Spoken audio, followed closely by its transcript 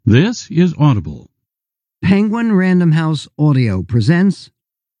This is Audible. Penguin Random House Audio presents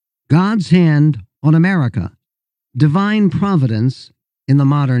God's Hand on America, Divine Providence in the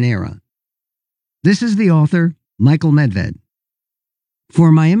Modern Era. This is the author, Michael Medved.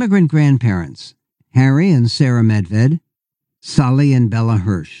 For my immigrant grandparents, Harry and Sarah Medved, Solly and Bella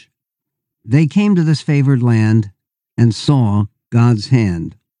Hirsch, they came to this favored land and saw God's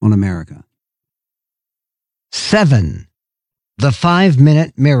hand on America. 7. The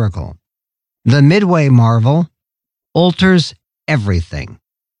 5-Minute Miracle. The Midway marvel alters everything.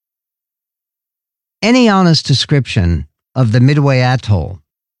 Any honest description of the Midway Atoll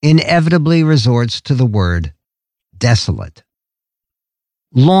inevitably resorts to the word desolate.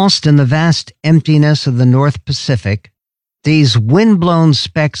 Lost in the vast emptiness of the North Pacific, these wind-blown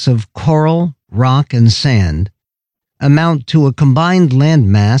specks of coral, rock, and sand amount to a combined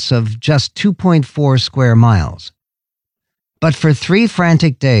landmass of just 2.4 square miles. But for 3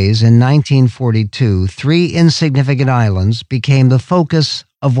 frantic days in 1942, 3 insignificant islands became the focus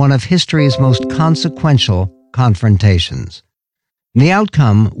of one of history's most consequential confrontations. The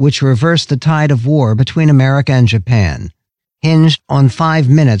outcome, which reversed the tide of war between America and Japan, hinged on 5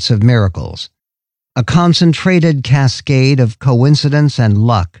 minutes of miracles, a concentrated cascade of coincidence and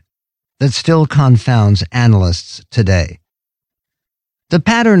luck that still confounds analysts today. The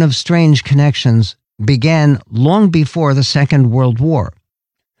pattern of strange connections began long before the Second World War,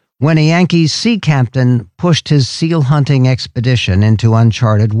 when a Yankee sea captain pushed his seal hunting expedition into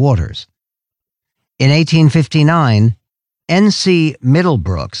uncharted waters. In 1859, N.C.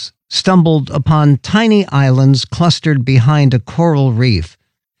 Middlebrooks stumbled upon tiny islands clustered behind a coral reef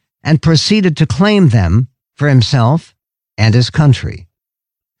and proceeded to claim them for himself and his country.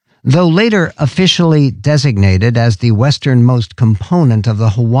 Though later officially designated as the westernmost component of the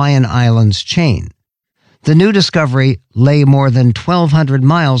Hawaiian Islands chain, the new discovery lay more than 1,200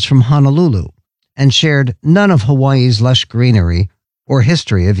 miles from Honolulu and shared none of Hawaii's lush greenery or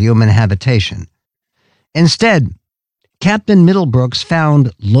history of human habitation. Instead, Captain Middlebrooks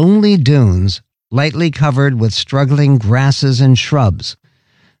found lonely dunes lightly covered with struggling grasses and shrubs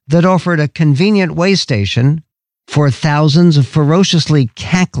that offered a convenient way station for thousands of ferociously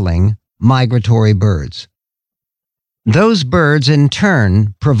cackling migratory birds. Those birds, in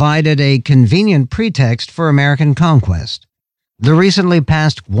turn, provided a convenient pretext for American conquest. The recently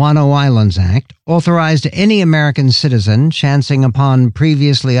passed Guano Islands Act authorized any American citizen chancing upon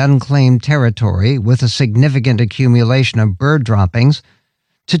previously unclaimed territory with a significant accumulation of bird droppings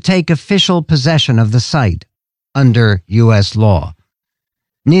to take official possession of the site under U.S. law.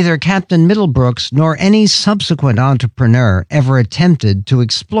 Neither Captain Middlebrooks nor any subsequent entrepreneur ever attempted to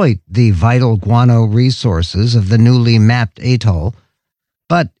exploit the vital guano resources of the newly mapped atoll,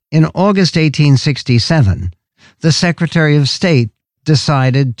 but in August 1867, the Secretary of State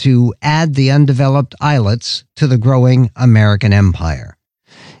decided to add the undeveloped islets to the growing American empire.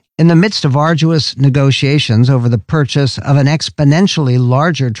 In the midst of arduous negotiations over the purchase of an exponentially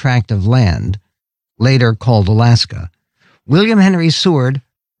larger tract of land, later called Alaska, William Henry Seward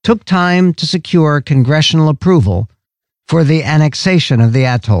took time to secure congressional approval for the annexation of the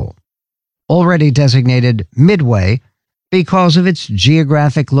atoll, already designated Midway because of its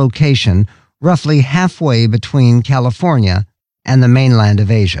geographic location roughly halfway between California and the mainland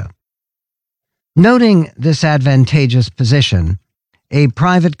of Asia. Noting this advantageous position, a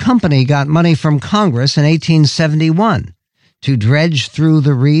private company got money from Congress in 1871 to dredge through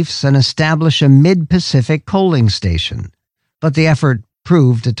the reefs and establish a mid-Pacific coaling station, but the effort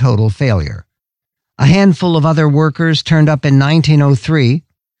proved a total failure. A handful of other workers turned up in 1903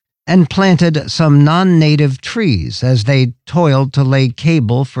 and planted some non-native trees as they toiled to lay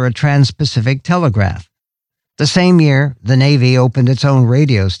cable for a trans-Pacific telegraph. The same year, the Navy opened its own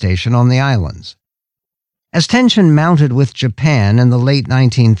radio station on the islands. As tension mounted with Japan in the late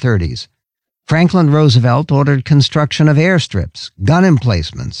 1930s, Franklin Roosevelt ordered construction of airstrips, gun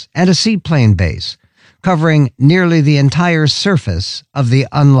emplacements, and a seaplane base, covering nearly the entire surface of the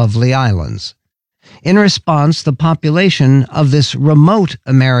unlovely islands. In response, the population of this remote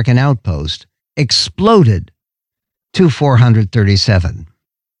American outpost exploded to 437.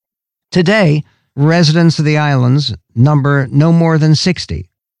 Today, residents of the islands number no more than 60,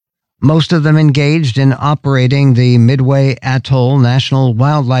 most of them engaged in operating the Midway Atoll National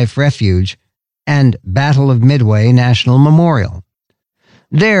Wildlife Refuge and Battle of Midway National Memorial.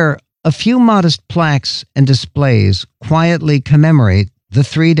 There, a few modest plaques and displays quietly commemorate the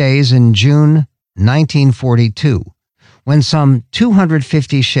 3 days in June 1942, when some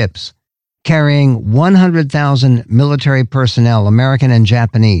 250 ships carrying 100,000 military personnel, American and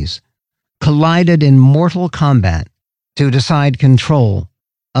Japanese, collided in mortal combat to decide control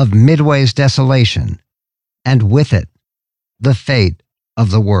of Midway's desolation, and with it, the fate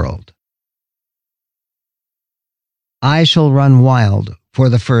of the world. I shall run wild for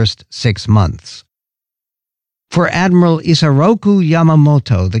the first 6 months. For Admiral Isoroku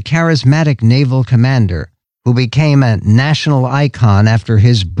Yamamoto, the charismatic naval commander, who became a national icon after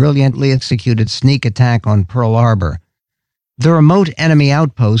his brilliantly executed sneak attack on Pearl Harbor, the remote enemy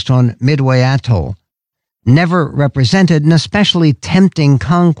outpost on Midway Atoll, never represented an especially tempting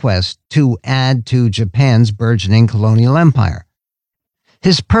conquest to add to Japan's burgeoning colonial empire.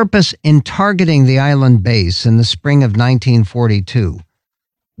 His purpose in targeting the island base in the spring of 1942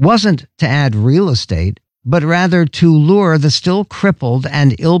 wasn't to add real estate, but rather to lure the still crippled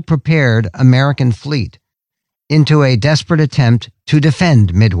and ill-prepared American fleet into a desperate attempt to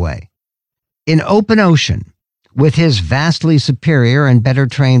defend Midway. In open ocean, with his vastly superior and better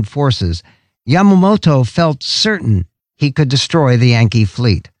trained forces, Yamamoto felt certain he could destroy the Yankee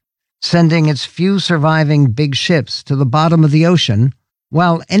fleet, sending its few surviving big ships to the bottom of the ocean,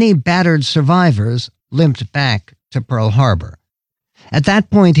 while any battered survivors limped back to Pearl Harbor. At that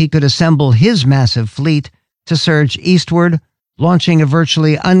point, he could assemble his massive fleet to surge eastward, launching a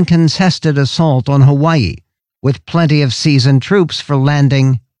virtually uncontested assault on Hawaii, with plenty of seasoned troops for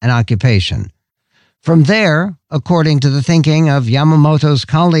landing and occupation. From there, according to the thinking of Yamamoto's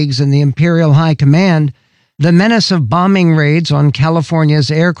colleagues in the Imperial High Command, the menace of bombing raids on California's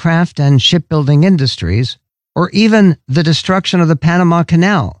aircraft and shipbuilding industries, or even the destruction of the Panama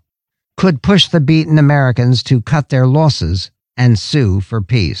Canal, could push the beaten Americans to cut their losses and sue for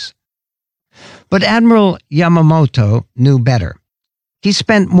peace. But Admiral Yamamoto knew better. He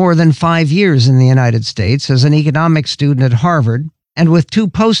spent more than 5 years in the United States as an economics student at Harvard and with 2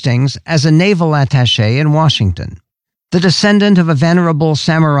 postings as a naval attaché in Washington. The descendant of a venerable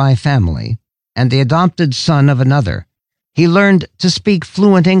samurai family and the adopted son of another, he learned to speak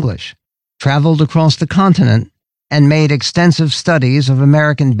fluent English, traveled across the continent, and made extensive studies of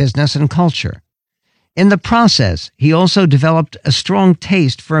American business and culture. In the process, he also developed a strong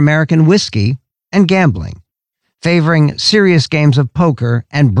taste for American whiskey and gambling, favoring serious games of poker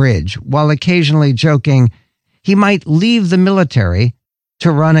and bridge while occasionally joking he might leave the military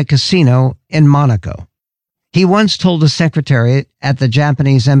to run a casino in Monaco. He once told a secretary at the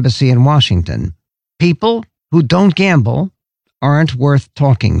Japanese embassy in Washington, "People who don't gamble aren't worth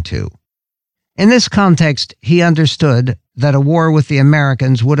talking to." In this context, he understood that a war with the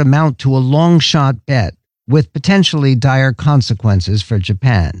Americans would amount to a long-shot bet with potentially dire consequences for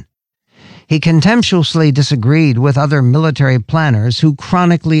Japan. He contemptuously disagreed with other military planners who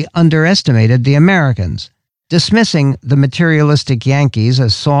chronically underestimated the Americans, dismissing the materialistic Yankees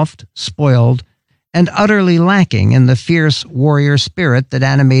as soft, spoiled, and utterly lacking in the fierce warrior spirit that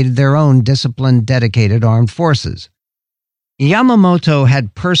animated their own disciplined, dedicated armed forces. Yamamoto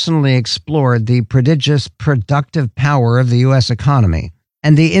had personally explored the prodigious productive power of the U.S. economy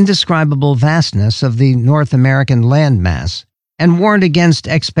and the indescribable vastness of the North American landmass, and warned against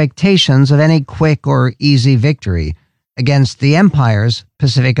expectations of any quick or easy victory against the Empire's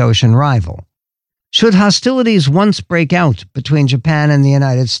Pacific Ocean rival. Should hostilities once break out between Japan and the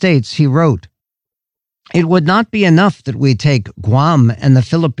United States, he wrote, "It would not be enough that we take Guam and the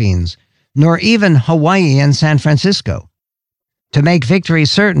Philippines, nor even Hawaii and San Francisco. To make victory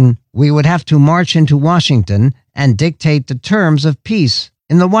certain, we would have to march into Washington and dictate the terms of peace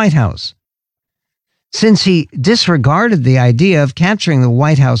in the White House." Since he disregarded the idea of capturing the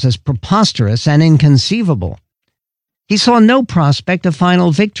White House as preposterous and inconceivable, he saw no prospect of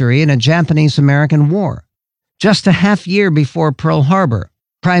final victory in a Japanese-American war. Just a half year before Pearl Harbor,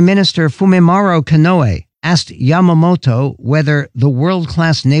 Prime Minister Fumimaro Konoe asked Yamamoto whether the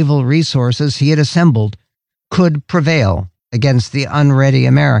world-class naval resources he had assembled could prevail against the unready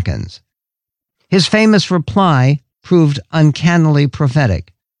Americans. His famous reply proved uncannily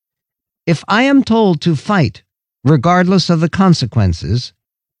prophetic. "If I am told to fight, regardless of the consequences,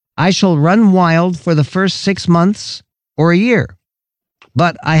 I shall run wild for the first 6 months or a year,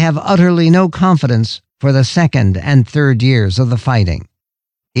 but I have utterly no confidence for the second and third years of the fighting,"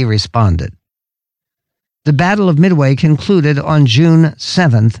 he responded. The Battle of Midway concluded on June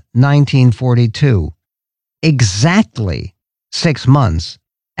 7, 1942, exactly 6 months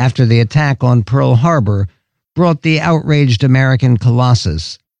after the attack on Pearl Harbor brought the outraged American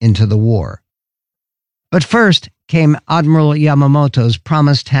colossus into the war. But first came Admiral Yamamoto's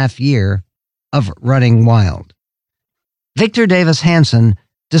promised half year of running wild. Victor Davis Hanson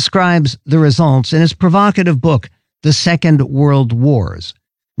describes the results in his provocative book, The Second World Wars,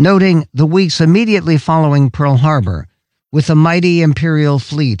 noting the weeks immediately following Pearl Harbor, with the mighty Imperial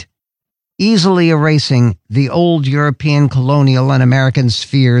fleet easily erasing the old European colonial and American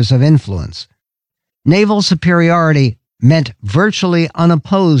spheres of influence. Naval superiority meant virtually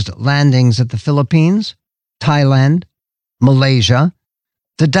unopposed landings at the Philippines, Thailand, Malaysia,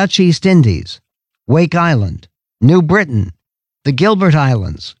 the Dutch East Indies, Wake Island, New Britain, the Gilbert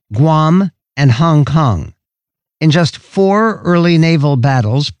Islands, Guam, and Hong Kong. In just 4 early naval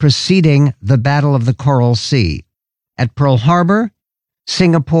battles preceding the Battle of the Coral Sea, at Pearl Harbor,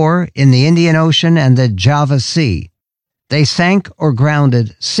 Singapore, in the Indian Ocean, and the Java Sea, they sank or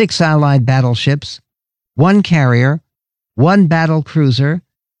grounded 6 Allied battleships, 1 carrier, 1 battle cruiser,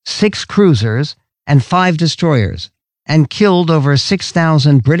 6 cruisers, and 5 destroyers, and killed over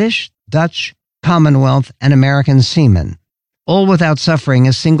 6,000 British, Dutch, Commonwealth, and American seamen, all without suffering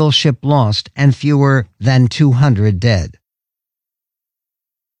a single ship lost and fewer than 200 dead.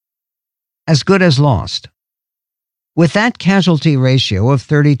 As good as lost. With that casualty ratio of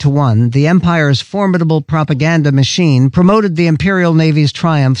 30-1, the Empire's formidable propaganda machine promoted the Imperial Navy's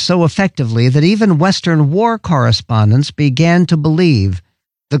triumph so effectively that even Western war correspondents began to believe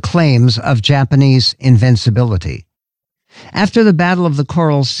the claims of Japanese invincibility. After the Battle of the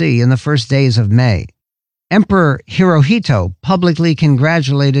Coral Sea in the first days of May, Emperor Hirohito publicly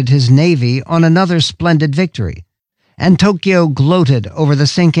congratulated his navy on another splendid victory, and Tokyo gloated over the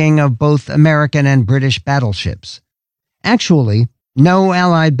sinking of both American and British battleships. Actually, no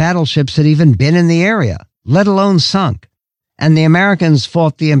Allied battleships had even been in the area, let alone sunk, and the Americans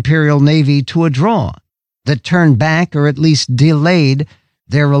fought the Imperial Navy to a draw that turned back or at least delayed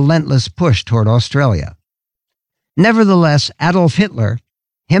their relentless push toward Australia. Nevertheless, Adolf Hitler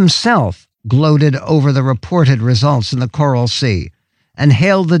himself gloated over the reported results in the Coral Sea and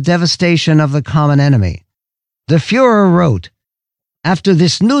hailed the devastation of the common enemy. The Fuhrer wrote, "After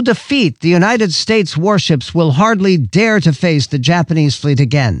this new defeat, the United States warships will hardly dare to face the Japanese fleet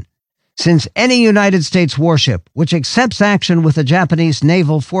again, since any United States warship which accepts action with the Japanese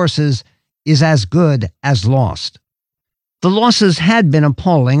naval forces is as good as lost." The losses had been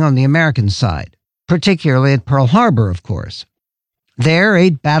appalling on the American side, particularly at Pearl Harbor, of course. There,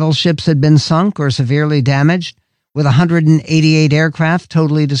 8 battleships had been sunk or severely damaged, with 188 aircraft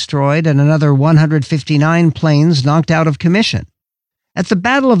totally destroyed and another 159 planes knocked out of commission. At the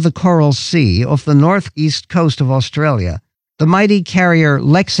Battle of the Coral Sea off the northeast coast of Australia, the mighty carrier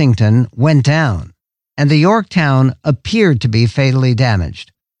Lexington went down, and the Yorktown appeared to be fatally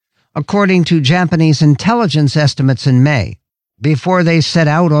damaged. According to Japanese intelligence estimates in May, before they set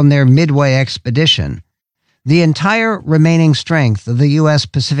out on their Midway expedition, the entire remaining strength of the U.S.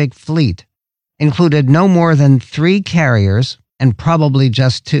 Pacific Fleet included no more than 3 carriers and probably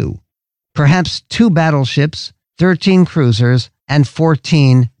just 2, perhaps 2 battleships, 13 cruisers, and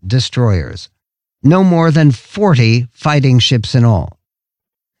 14 destroyers. No more than 40 fighting ships in all.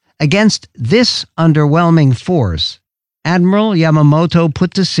 Against this underwhelming force, Admiral Yamamoto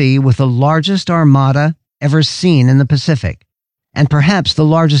put to sea with the largest armada ever seen in the Pacific, and perhaps the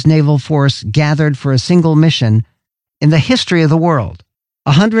largest naval force gathered for a single mission in the history of the world.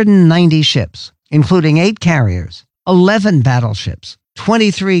 190 ships, including 8 carriers, 11 battleships,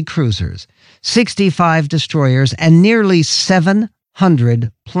 23 cruisers, 65 destroyers, and nearly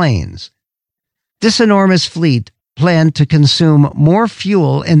 700 planes. This enormous fleet planned to consume more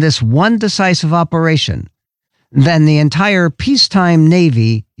fuel in this one decisive operation than the entire peacetime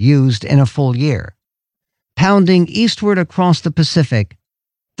Navy used in a full year. Pounding eastward across the Pacific,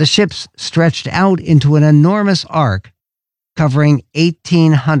 the ships stretched out into an enormous arc covering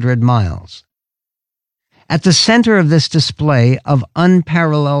 1,800 miles. At the center of this display of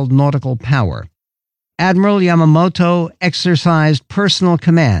unparalleled nautical power, Admiral Yamamoto exercised personal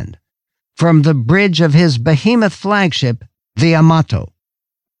command from the bridge of his behemoth flagship, the Yamato,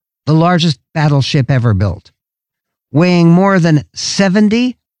 the largest battleship ever built. Weighing more than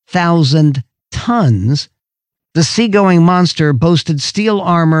 70,000 tons, the seagoing monster boasted steel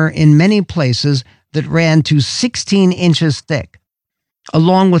armor in many places that ran to 16 inches thick,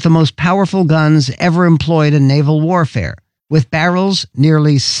 along with the most powerful guns ever employed in naval warfare, with barrels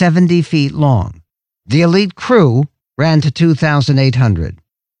nearly 70 feet long. The elite crew ran to 2,800.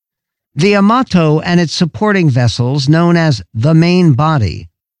 The Yamato and its supporting vessels, known as the main body,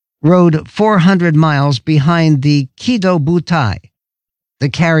 rode 400 miles behind the Kido Butai, the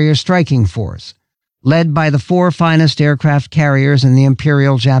carrier striking force, led by the 4 finest aircraft carriers in the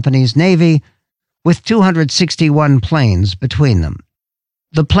Imperial Japanese Navy, with 261 planes between them.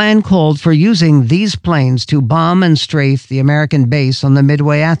 The plan called for using these planes to bomb and strafe the American base on the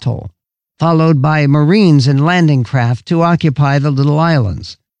Midway Atoll, followed by Marines in landing craft to occupy the little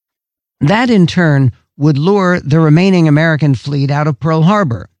islands. That, in turn, would lure the remaining American fleet out of Pearl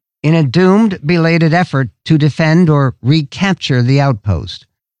Harbor, in a doomed, belated effort to defend or recapture the outpost.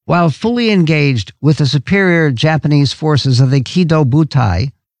 While fully engaged with the superior Japanese forces of the Kido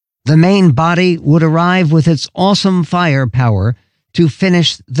Butai, the main body would arrive with its awesome firepower to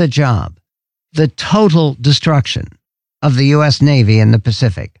finish the job, the total destruction of the U.S. Navy in the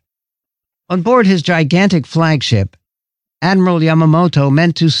Pacific. On board his gigantic flagship, Admiral Yamamoto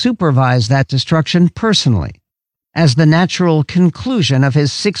meant to supervise that destruction personally, as the natural conclusion of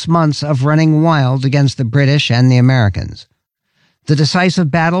his 6 months of running wild against the British and the Americans. The decisive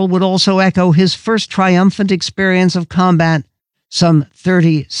battle would also echo his first triumphant experience of combat some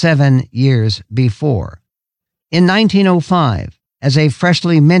 37 years before. In 1905, as a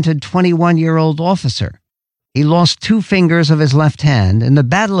freshly minted 21-year-old officer, he lost 2 fingers of his left hand in the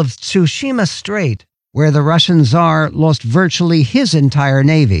Battle of Tsushima Strait, where the Russian Tsar lost virtually his entire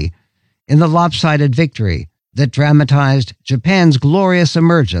navy in the lopsided victory that dramatized Japan's glorious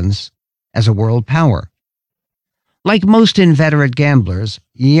emergence as a world power. Like most inveterate gamblers,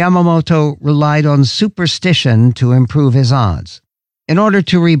 Yamamoto relied on superstition to improve his odds. In order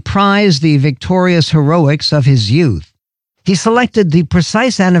to reprise the victorious heroics of his youth, he selected the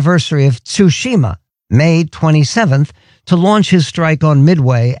precise anniversary of Tsushima, May 27th, to launch his strike on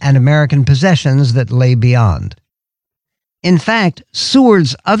Midway and American possessions that lay beyond. In fact,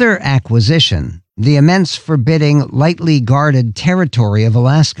 Seward's other acquisition, the immense forbidding, lightly guarded territory of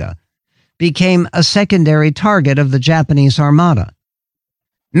Alaska, became a secondary target of the Japanese Armada.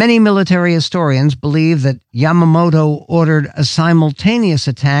 Many military historians believe that Yamamoto ordered a simultaneous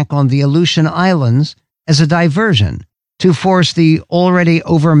attack on the Aleutian Islands as a diversion to force the already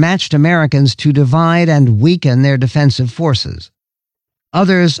overmatched Americans to divide and weaken their defensive forces.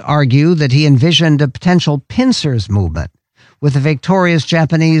 Others argue that he envisioned a potential pincers movement, with the victorious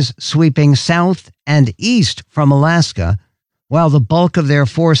Japanese sweeping south and east from Alaska, while the bulk of their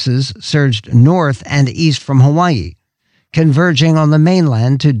forces surged north and east from Hawaii, converging on the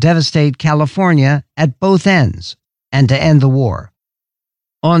mainland to devastate California at both ends and to end the war.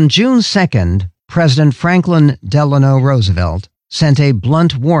 On June 2nd, President Franklin Delano Roosevelt sent a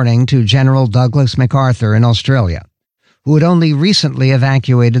blunt warning to General Douglas MacArthur in Australia, who had only recently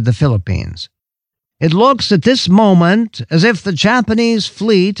evacuated the Philippines. It looks at this moment as if the Japanese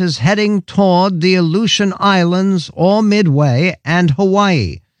fleet is heading toward the Aleutian Islands or Midway and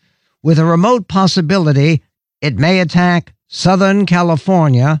Hawaii, with a remote possibility it may attack Southern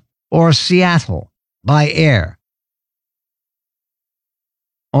California or Seattle by air.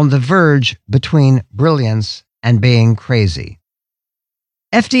 On the verge between brilliance and being crazy.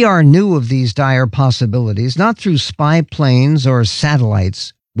 FDR knew of these dire possibilities not through spy planes or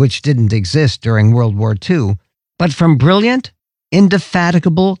satellites, which didn't exist during World War II, but from brilliant,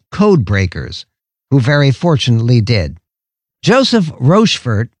 indefatigable code breakers, who very fortunately did. Joseph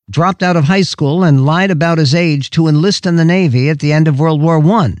Rochefort dropped out of high school and lied about his age to enlist in the Navy at the end of World War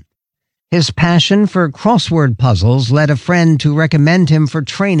I. His passion for crossword puzzles led a friend to recommend him for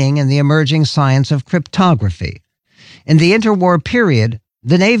training in the emerging science of cryptography. In the interwar period,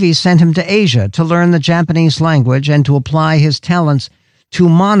 the Navy sent him to Asia to learn the Japanese language and to apply his talents to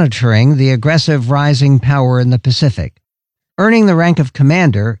monitoring the aggressive rising power in the Pacific. Earning the rank of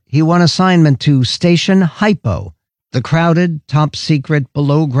commander, he won assignment to Station Hypo, the crowded, top-secret,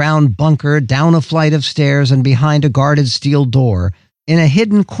 below-ground bunker down a flight of stairs and behind a guarded steel door in a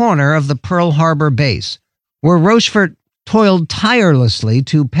hidden corner of the Pearl Harbor base, where Rochefort toiled tirelessly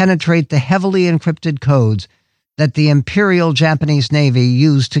to penetrate the heavily encrypted codes that the Imperial Japanese Navy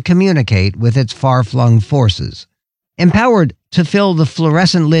used to communicate with its far-flung forces. Empowered to fill the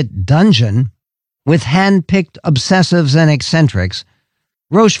fluorescent-lit dungeon with hand-picked obsessives and eccentrics,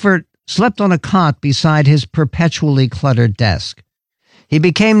 Rochefort slept on a cot beside his perpetually cluttered desk. He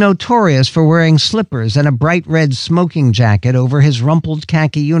became notorious for wearing slippers and a bright red smoking jacket over his rumpled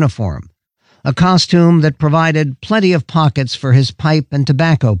khaki uniform, a costume that provided plenty of pockets for his pipe and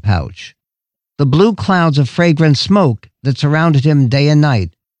tobacco pouch. The blue clouds of fragrant smoke that surrounded him day and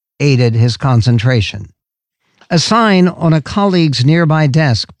night aided his concentration. A sign on a colleague's nearby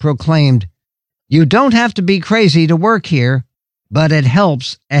desk proclaimed, "You don't have to be crazy to work here, but it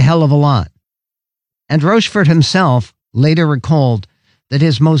helps a hell of a lot." And Rochefort himself later recalled that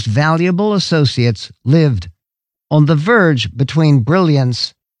his most valuable associates lived on the verge between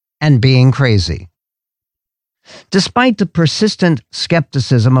brilliance and being crazy. Despite the persistent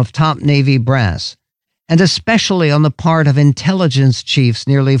skepticism of top Navy brass, and especially on the part of intelligence chiefs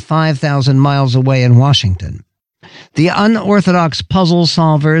nearly 5,000 miles away in Washington, the unorthodox puzzle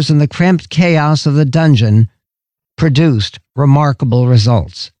solvers in the cramped chaos of the dungeon produced remarkable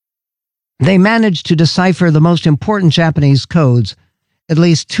results. They managed to decipher the most important Japanese codes, at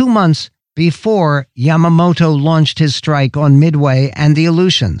least 2 months before Yamamoto launched his strike on Midway and the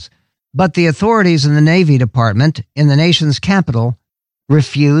Aleutians, but the authorities in the Navy Department in the nation's capital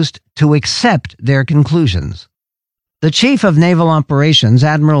refused to accept their conclusions. The Chief of Naval Operations,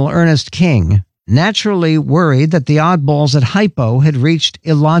 Admiral Ernest King, naturally worried that the oddballs at Hypo had reached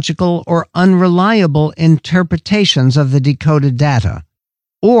illogical or unreliable interpretations of the decoded data,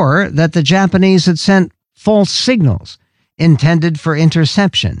 or that the Japanese had sent false signals intended for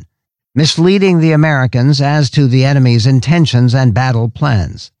interception, misleading the Americans as to the enemy's intentions and battle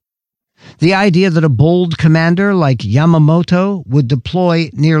plans. The idea that a bold commander like Yamamoto would deploy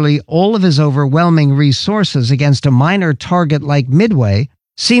nearly all of his overwhelming resources against a minor target like Midway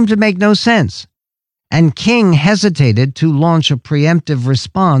seemed to make no sense, and King hesitated to launch a preemptive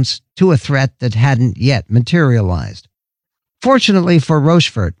response to a threat that hadn't yet materialized. Fortunately for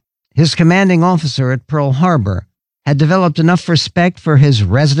Rochefort, his commanding officer at Pearl Harbor had developed enough respect for his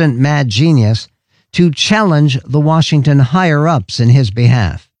resident mad genius to challenge the Washington higher-ups in his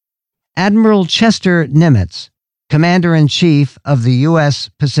behalf. Admiral Chester Nimitz, Commander-in-Chief of the U.S.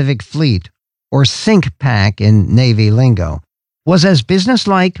 Pacific Fleet, or SINCPAC in Navy lingo, was as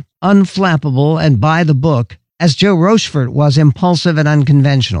businesslike, unflappable, and by-the-book as Joe Rochefort was impulsive and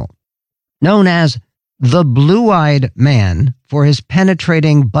unconventional. Known as the Blue-Eyed Man for his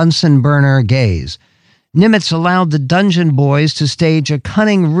penetrating Bunsen-burner gaze, Nimitz allowed the Dungeon Boys to stage a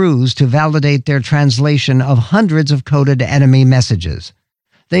cunning ruse to validate their translation of hundreds of coded enemy messages.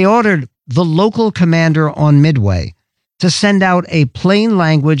 They ordered the local commander on Midway to send out a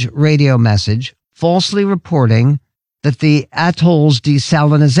plain-language radio message falsely reporting that the atoll's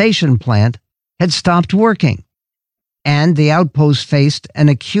desalinization plant had stopped working, and the outpost faced an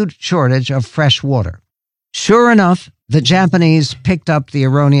acute shortage of fresh water. Sure enough, the Japanese picked up the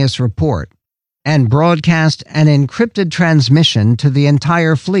erroneous report and broadcast an encrypted transmission to the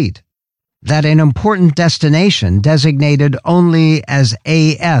entire fleet that an important destination designated only as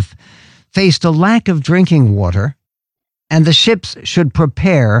AF faced a lack of drinking water, and the ships should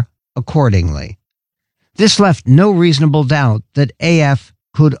prepare accordingly. This left no reasonable doubt that AF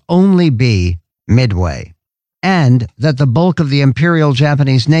could only be Midway, and that the bulk of the Imperial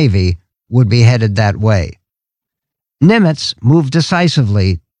Japanese Navy would be headed that way. Nimitz moved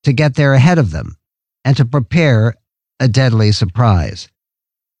decisively to get there ahead of them and to prepare a deadly surprise.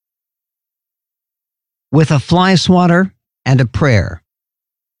 With a fly swatter and a prayer.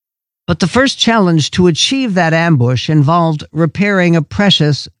 But the first challenge to achieve that ambush involved repairing a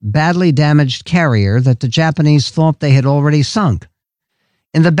precious, badly damaged carrier that the Japanese thought they had already sunk.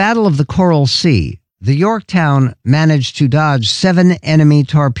 In the Battle of the Coral Sea, the Yorktown managed to dodge 7 enemy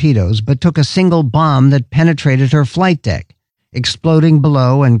torpedoes but took a single bomb that penetrated her flight deck, exploding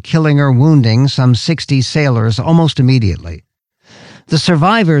below and killing or wounding some 60 sailors almost immediately. The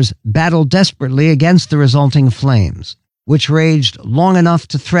survivors battled desperately against the resulting flames, which raged long enough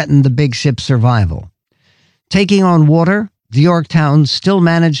to threaten the big ship's survival. Taking on water, the Yorktown still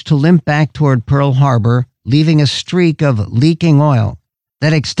managed to limp back toward Pearl Harbor, leaving a streak of leaking oil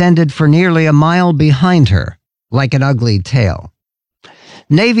that extended for nearly a mile behind her, like an ugly tail.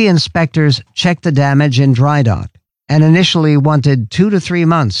 Navy inspectors checked the damage in dry dock and initially wanted 2 to 3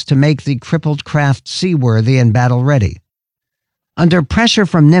 months to make the crippled craft seaworthy and battle-ready. Under pressure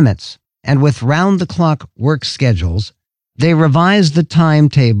from Nimitz, and with round-the-clock work schedules, they revised the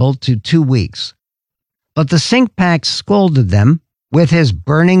timetable to 2 weeks. But the SINCPAC scolded them with his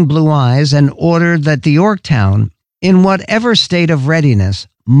burning blue eyes and ordered that the Yorktown, in whatever state of readiness,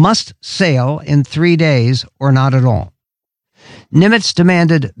 must sail in 3 days or not at all. Nimitz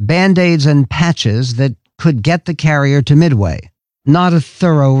demanded Band-Aids and patches that could get the carrier to Midway, not a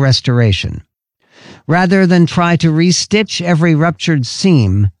thorough restoration. Rather than try to restitch every ruptured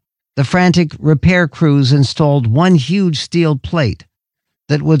seam, the frantic repair crews installed one huge steel plate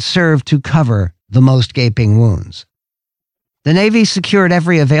that would serve to cover the most gaping wounds. The Navy secured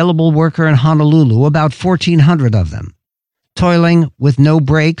every available worker in Honolulu, about 1,400 of them, toiling with no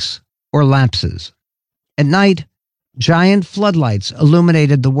breaks or lapses. At night, giant floodlights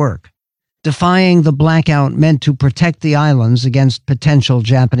illuminated the work, defying the blackout meant to protect the islands against potential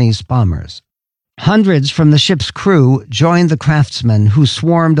Japanese bombers. Hundreds from the ship's crew joined the craftsmen who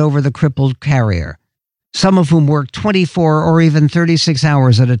swarmed over the crippled carrier, some of whom worked 24 or even 36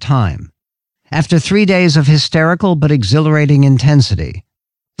 hours at a time. After 3 days of hysterical but exhilarating intensity,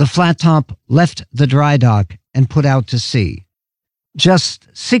 the flat top left the dry dock and put out to sea. Just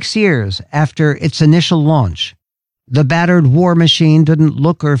 6 years after its initial launch, the battered war machine didn't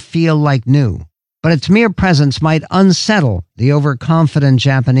look or feel like new, but its mere presence might unsettle the overconfident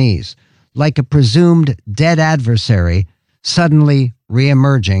Japanese, like a presumed dead adversary suddenly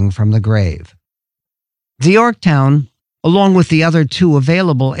re-emerging from the grave. The Yorktown, along with the other two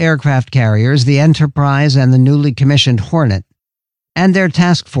available aircraft carriers, the Enterprise and the newly commissioned Hornet, and their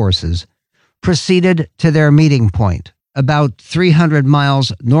task forces, proceeded to their meeting point, about 300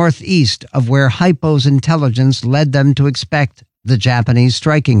 miles northeast of where Hypo's intelligence led them to expect the Japanese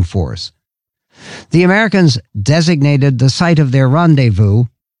striking force. The Americans designated the site of their rendezvous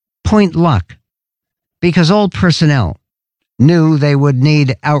Point Luck, because all personnel knew they would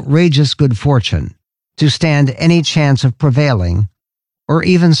need outrageous good fortune to stand any chance of prevailing, or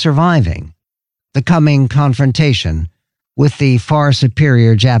even surviving, the coming confrontation with the far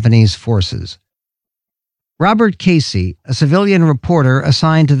superior Japanese forces. Robert Casey, a civilian reporter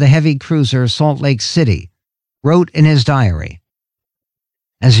assigned to the heavy cruiser Salt Lake City, wrote in his diary,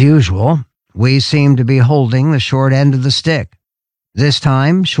 "As usual, we seem to be holding the short end of the stick, this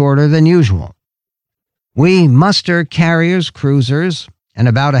time shorter than usual. We muster carriers, cruisers, and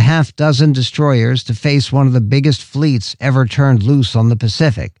about a half-dozen destroyers to face one of the biggest fleets ever turned loose on the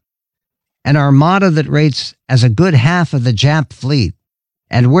Pacific, an armada that rates as a good half of the Jap fleet,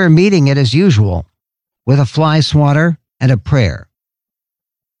 and we're meeting it as usual, with a fly swatter and a prayer."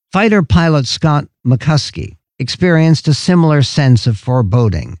 Fighter pilot Scott McCuskey experienced a similar sense of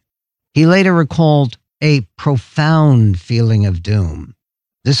foreboding. He later recalled a profound feeling of doom.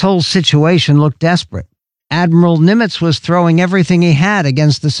 This whole situation looked desperate. Admiral Nimitz was throwing everything he had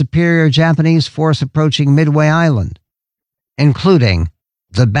against the superior Japanese force approaching Midway Island, including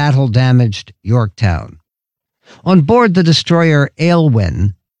the battle-damaged Yorktown. On board the destroyer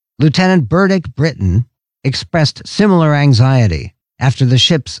Aylwin, Lieutenant Burdick Britton expressed similar anxiety after the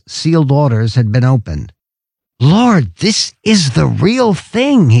ship's sealed orders had been opened. "Lord, this is the real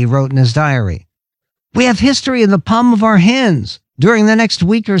thing," he wrote in his diary. "We have history in the palm of our hands during the next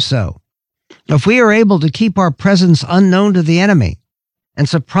week or so. If we are able to keep our presence unknown to the enemy and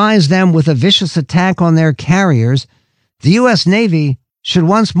surprise them with a vicious attack on their carriers, the U.S. Navy should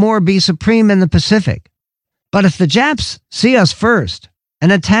once more be supreme in the Pacific. But if the Japs see us first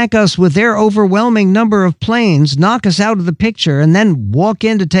and attack us with their overwhelming number of planes, knock us out of the picture, and then walk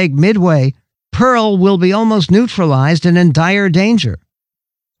in to take Midway, Pearl will be almost neutralized and in dire danger.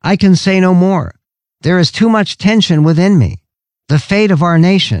 I can say no more. There is too much tension within me. The fate of our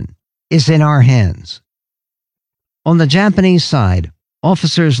nation is in our hands." On the Japanese side,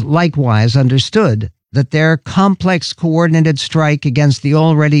 officers likewise understood that their complex coordinated strike against the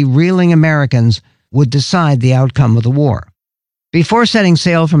already reeling Americans would decide the outcome of the war. Before setting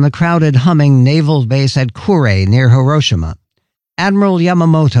sail from the crowded, humming naval base at Kure near Hiroshima, Admiral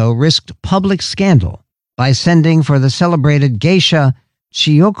Yamamoto risked public scandal by sending for the celebrated geisha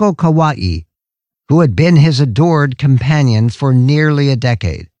Chiyoko Kawai, who had been his adored companion for nearly a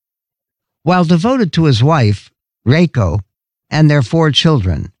decade. While devoted to his wife, Reiko, and their 4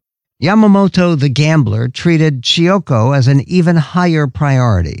 children, Yamamoto the gambler treated Chiyoko as an even higher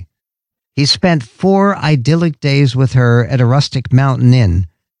priority. He spent 4 idyllic days with her at a rustic mountain inn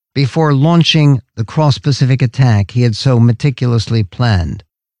before launching the cross-Pacific attack he had so meticulously planned.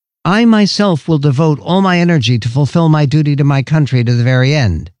 "I myself will devote all my energy to fulfill my duty to my country to the very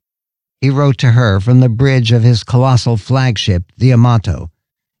end," he wrote to her from the bridge of his colossal flagship, the Yamato.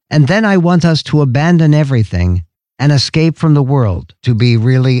 "And then I want us to abandon everything and escape from the world to be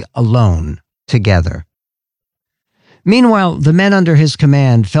really alone together." Meanwhile, the men under his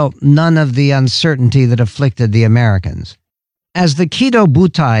command felt none of the uncertainty that afflicted the Americans. As the Kido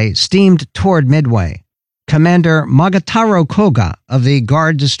Butai steamed toward Midway, Commander Magataro Koga of the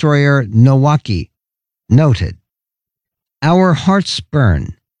guard destroyer Nowaki noted, "Our hearts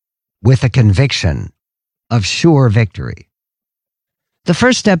burn with a conviction of sure victory." The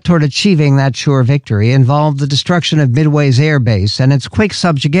first step toward achieving that sure victory involved the destruction of Midway's air base and its quick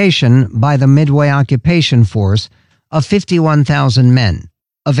subjugation by the Midway occupation force of 51,000 men,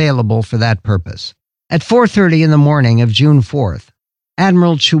 available for that purpose. At 4:30 in the morning of June 4th,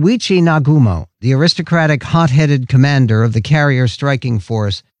 Admiral Chuichi Nagumo, the aristocratic, hot-headed commander of the carrier striking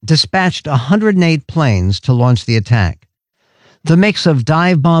force, dispatched 108 planes to launch the attack. The mix of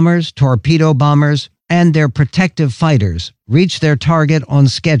dive bombers, torpedo bombers, and their protective fighters reached their target on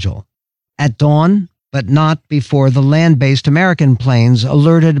schedule, at dawn, but not before the land-based American planes,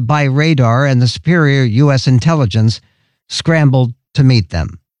 alerted by radar and the superior U.S. intelligence, scrambled to meet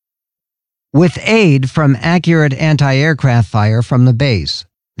them. With aid from accurate anti-aircraft fire from the base,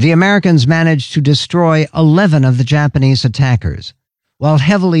 the Americans managed to destroy 11 of the Japanese attackers, while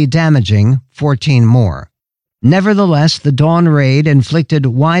heavily damaging 14 more. Nevertheless, the dawn raid inflicted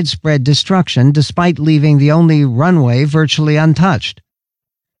widespread destruction despite leaving the only runway virtually untouched.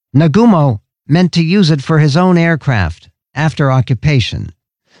 Nagumo meant to use it for his own aircraft after occupation,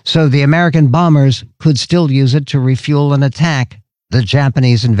 so the American bombers could still use it to refuel and attack the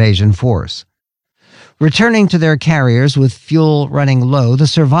Japanese invasion force. Returning to their carriers with fuel running low, the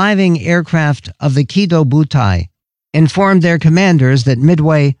surviving aircraft of the Kido Butai informed their commanders that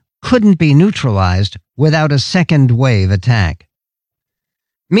Midway couldn't be neutralized without a second wave attack.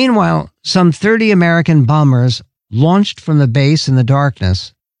 Meanwhile, some 30 American bombers launched from the base in the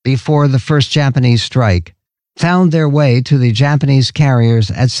darkness before the first Japanese strike found their way to the Japanese carriers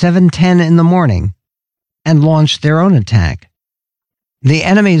at 7:10 in the morning and launched their own attack. The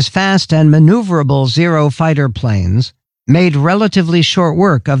enemy's fast and maneuverable Zero fighter planes made relatively short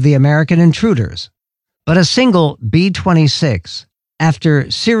work of the American intruders, but a single B-26,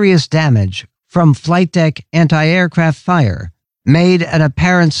 after serious damage from flight deck anti-aircraft fire, made an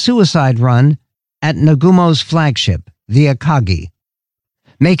apparent suicide run at Nagumo's flagship, the Akagi.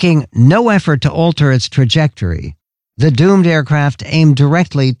 Making no effort to alter its trajectory, the doomed aircraft aimed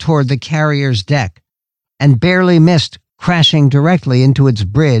directly toward the carrier's deck and barely missed crashing directly into its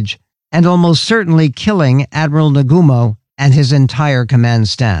bridge and almost certainly killing Admiral Nagumo and his entire command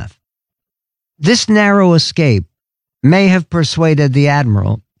staff. This narrow escape may have persuaded the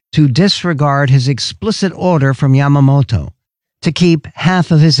admiral to disregard his explicit order from Yamamoto to keep half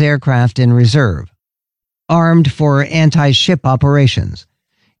of his aircraft in reserve, armed for anti-ship operations,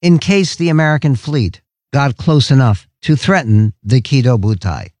 in case the American fleet got close enough to threaten the Kido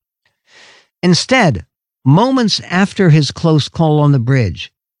Butai. Instead, moments after his close call on the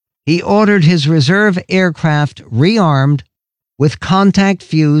bridge, he ordered his reserve aircraft rearmed with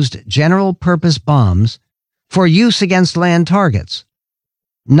contact-fused general-purpose bombs for use against land targets.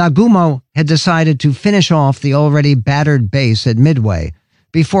 Nagumo had decided to finish off the already battered base at Midway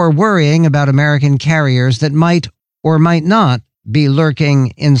before worrying about American carriers that might or might not be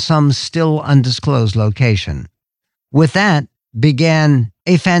lurking in some still undisclosed location. With that began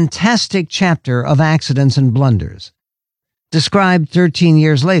a fantastic chapter of accidents and blunders, described 13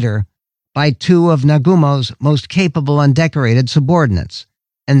 years later by two of Nagumo's most capable and decorated subordinates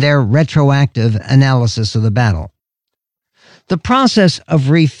and their retroactive analysis of the battle. The process of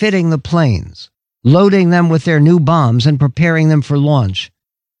refitting the planes, loading them with their new bombs and preparing them for launch,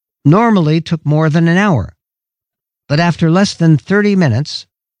 normally took more than an hour. But after less than 30 minutes,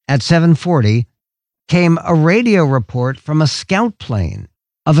 at 7:40, came a radio report from a scout plane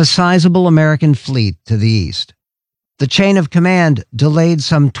of a sizable American fleet to the east. The chain of command delayed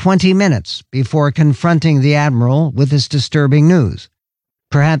some 20 minutes before confronting the admiral with this disturbing news,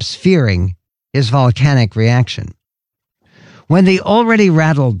 perhaps fearing his volcanic reaction. When the already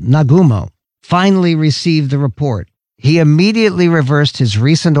rattled Nagumo finally received the report, he immediately reversed his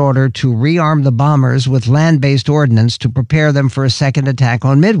recent order to rearm the bombers with land-based ordnance to prepare them for a second attack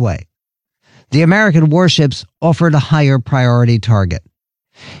on Midway. The American warships offered a higher priority target.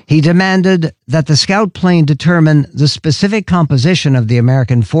 He demanded that the scout plane determine the specific composition of the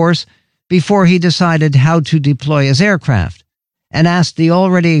American force before he decided how to deploy his aircraft, and asked the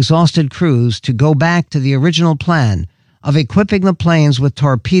already exhausted crews to go back to the original plan of equipping the planes with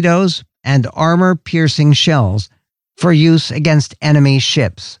torpedoes and armor-piercing shells for use against enemy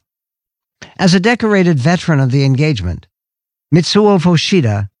ships. As a decorated veteran of the engagement, Mitsuo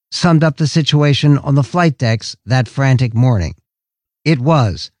Fushida summed up the situation on the flight decks that frantic morning. It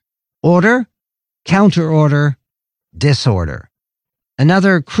was order, counter-order, disorder.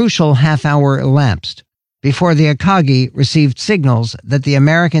 Another crucial half-hour elapsed before the Akagi received signals that the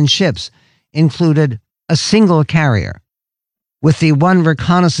American ships included a single carrier, with the one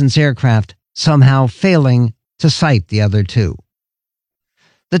reconnaissance aircraft somehow failing to sight the other two.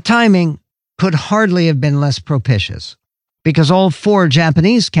 The timing could hardly have been less propitious, because all four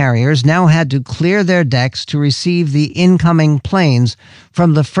Japanese carriers now had to clear their decks to receive the incoming planes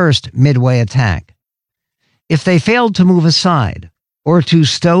from the first Midway attack. If they failed to move aside or to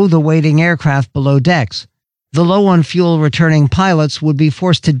stow the waiting aircraft below decks, the low on fuel returning pilots would be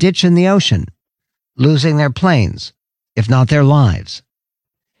forced to ditch in the ocean, losing their planes, if not their lives.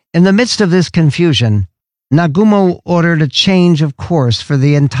 In the midst of this confusion, Nagumo ordered a change of course for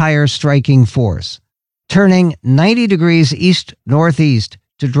the entire striking force, turning 90 degrees east-northeast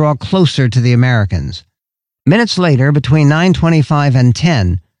to draw closer to the Americans. Minutes later, between 9:25 and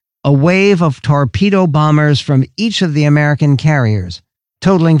 10, a wave of torpedo bombers from each of the American carriers,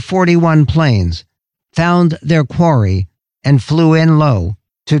 totaling 41 planes, found their quarry and flew in low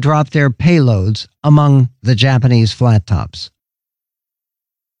to drop their payloads among the Japanese flat tops.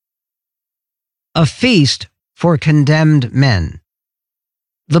 A feast for condemned men.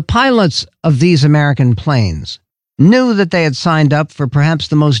 The pilots of these American planes knew that they had signed up for perhaps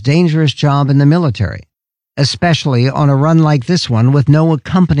the most dangerous job in the military, especially on a run like this one with no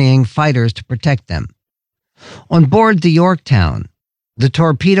accompanying fighters to protect them. On board the Yorktown, the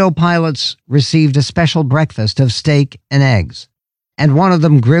torpedo pilots received a special breakfast of steak and eggs, and one of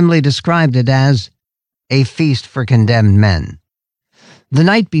them grimly described it as a feast for condemned men. The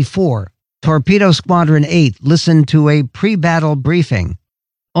night before, Torpedo Squadron 8 listened to a pre-battle briefing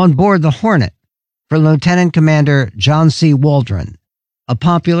on board the Hornet for Lieutenant Commander John C. Waldron, a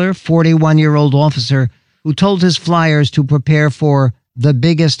popular 41-year-old officer who told his flyers to prepare for the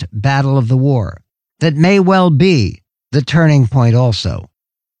biggest battle of the war, that may well be the turning point also.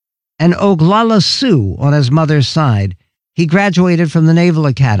 An Oglala Sioux on his mother's side, he graduated from the Naval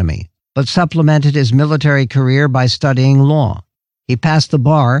Academy, but supplemented his military career by studying law. He passed the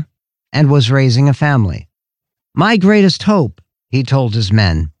bar and was raising a family. "My greatest hope," he told his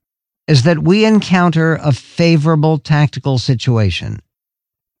men, "is that we encounter a favorable tactical situation.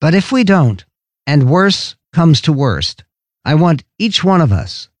 But if we don't, and worse comes to worst, I want each one of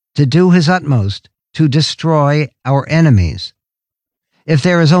us to do his utmost to destroy our enemies. If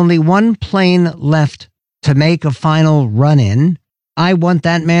there is only one plane left to make a final run-in, I want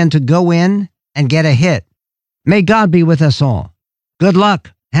that man to go in and get a hit. May God be with us all. Good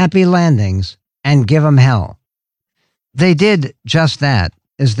luck, happy landings, and give 'em hell." They did just that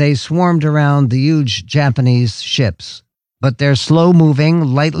as they swarmed around the huge Japanese ships, but their slow-moving,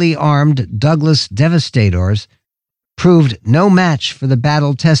 lightly armed Douglas Devastators proved no match for the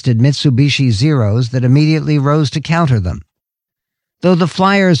battle-tested Mitsubishi Zeros that immediately rose to counter them. Though the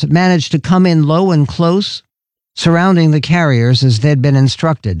flyers managed to come in low and close, surrounding the carriers as they'd been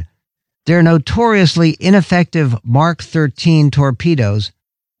instructed, their notoriously ineffective Mark 13 torpedoes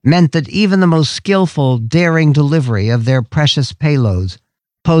meant that even the most skillful, daring delivery of their precious payloads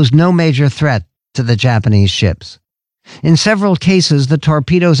posed no major threat to the Japanese ships. In several cases, the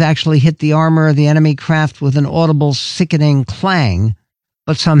torpedoes actually hit the armor of the enemy craft with an audible, sickening clang,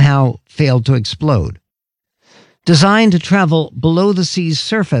 but somehow failed to explode. Designed to travel below the sea's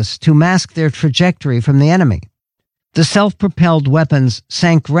surface to mask their trajectory from the enemy, the self-propelled weapons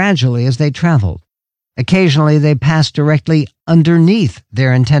sank gradually as they traveled. Occasionally, they passed directly underneath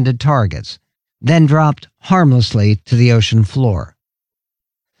their intended targets, then dropped harmlessly to the ocean floor.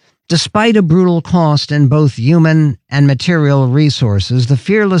 Despite a brutal cost in both human and material resources, the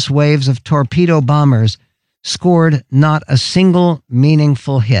fearless waves of torpedo bombers scored not a single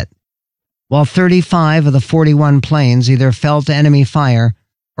meaningful hit, while 35 of the 41 planes either fell to enemy fire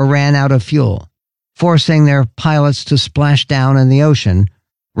or ran out of fuel, forcing their pilots to splash down in the ocean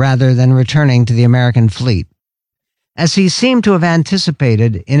rather than returning to the American fleet. As he seemed to have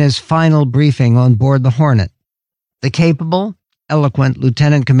anticipated in his final briefing on board the Hornet, the capable, eloquent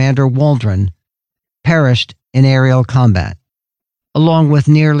Lieutenant Commander Waldron perished in aerial combat, along with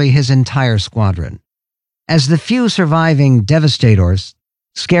nearly his entire squadron. As the few surviving Devastators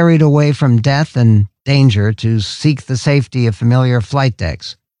scurried away from death and danger to seek the safety of familiar flight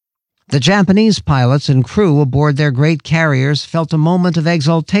decks, the Japanese pilots and crew aboard their great carriers felt a moment of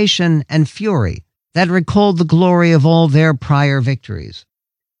exultation and fury that recalled the glory of all their prior victories.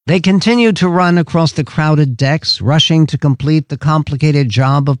 They continued to run across the crowded decks, rushing to complete the complicated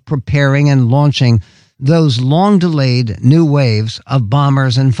job of preparing and launching those long-delayed new waves of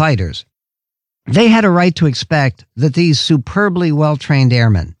bombers and fighters. They had a right to expect that these superbly well-trained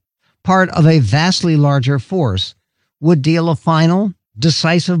airmen, part of a vastly larger force, would deal a final,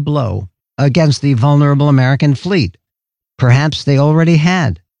 decisive blow against the vulnerable American fleet. Perhaps they already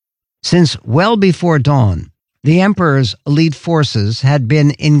had, since well before dawn, the Emperor's elite forces had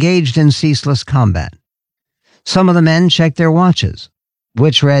been engaged in ceaseless combat. Some of the men checked their watches,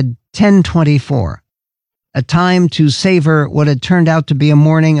 which read 10:24, a time to savor what had turned out to be a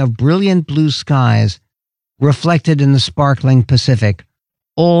morning of brilliant blue skies reflected in the sparkling Pacific,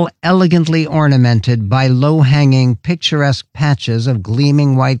 all elegantly ornamented by low-hanging, picturesque patches of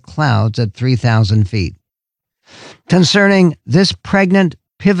gleaming white clouds at 3,000 feet. Concerning this pregnant,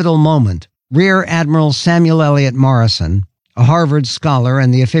 pivotal moment, Rear Admiral Samuel Eliot Morrison, a Harvard scholar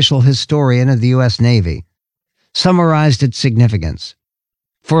and the official historian of the U.S. Navy, summarized its significance.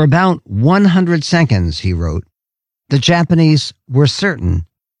 For about 100 seconds, he wrote, the Japanese were certain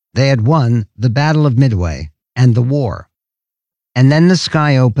they had won the Battle of Midway and the war. And then the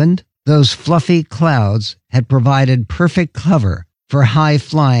sky opened. Those fluffy clouds had provided perfect cover for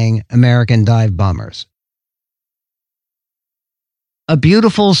high-flying American dive bombers. A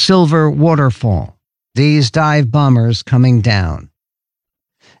beautiful silver waterfall, these dive bombers coming down.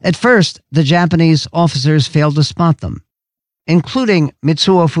 At first, the Japanese officers failed to spot them, including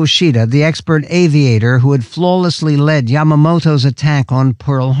Mitsuo Fushida, the expert aviator who had flawlessly led Yamamoto's attack on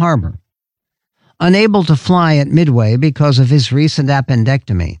Pearl Harbor. Unable to fly at Midway because of his recent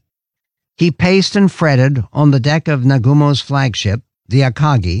appendectomy, he paced and fretted on the deck of Nagumo's flagship, the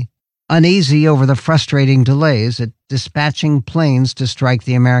Akagi, uneasy over the frustrating delays at dispatching planes to strike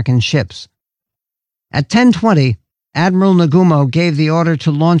the American ships. At 10:20, Admiral Nagumo gave the order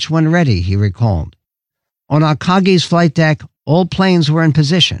to launch when ready, he recalled. On Akagi's flight deck, all planes were in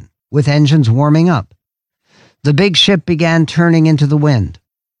position, with engines warming up. The big ship began turning into the wind.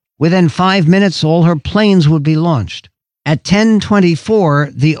 Within 5 minutes, all her planes would be launched. At 10:24,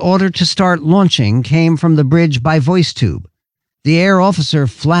 the order to start launching came from the bridge by voice tube. The air officer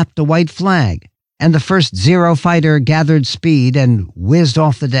flapped a white flag, and the first Zero fighter gathered speed and whizzed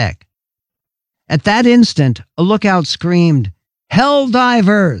off the deck. At that instant, a lookout screamed, "Hell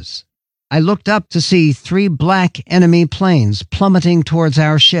divers!" I looked up to see 3 black enemy planes plummeting towards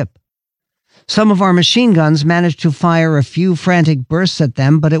our ship. Some of our machine guns managed to fire a few frantic bursts at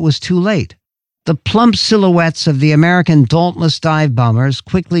them, but it was too late. The plump silhouettes of the American Dauntless dive bombers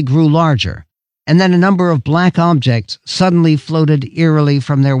quickly grew larger, and then a number of black objects suddenly floated eerily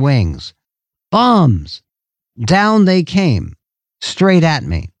from their wings. Bombs! Down they came, straight at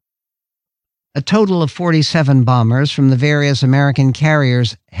me. A total of 47 bombers from the various American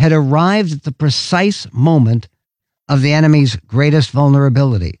carriers had arrived at the precise moment of the enemy's greatest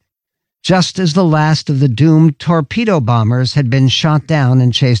vulnerability, just as the last of the doomed torpedo bombers had been shot down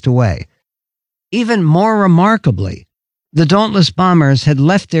and chased away. Even more remarkably, the Dauntless bombers had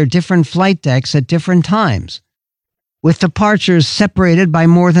left their different flight decks at different times, with departures separated by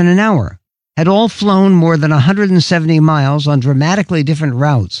more than an hour, had all flown more than 170 miles on dramatically different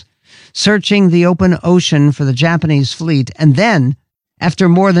routes, searching the open ocean for the Japanese fleet, and then, after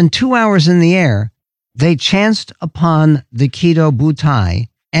more than 2 hours in the air, they chanced upon the Kido Butai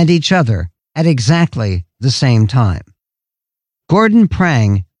and each other at exactly the same time. Gordon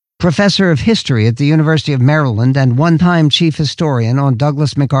Prang, professor of history at the University of Maryland and one-time chief historian on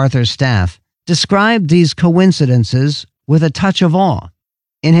Douglas MacArthur's staff, described these coincidences with a touch of awe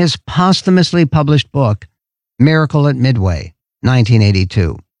in his posthumously published book, Miracle at Midway,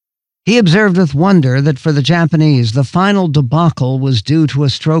 1982. He observed with wonder that for the Japanese, the final debacle was due to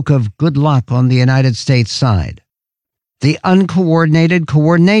a stroke of good luck on the United States side. The uncoordinated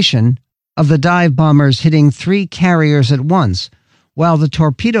coordination of the dive bombers hitting 3 carriers at once, while the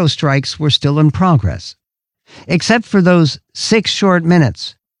torpedo strikes were still in progress. Except for those 6 short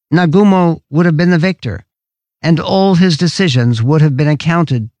minutes, Nagumo would have been the victor, and all his decisions would have been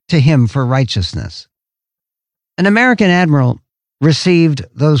accounted to him for righteousness. An American admiral received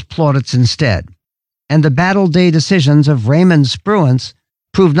those plaudits instead, and the battle day decisions of Raymond Spruance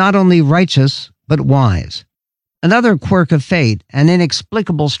proved not only righteous, but wise. Another quirk of fate, an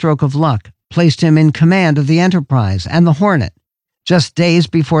inexplicable stroke of luck, placed him in command of the Enterprise and the Hornet, just days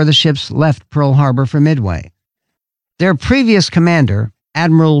before the ships left Pearl Harbor for Midway. Their previous commander,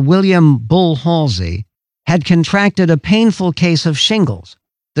 Admiral William Bull Halsey, had contracted a painful case of shingles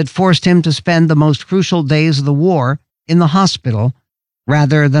that forced him to spend the most crucial days of the war in the hospital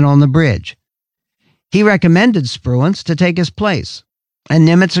rather than on the bridge. He recommended Spruance to take his place, and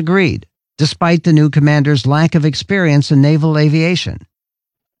Nimitz agreed, despite the new commander's lack of experience in naval aviation.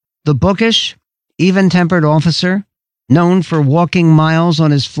 The bookish, even-tempered officer, known for walking miles on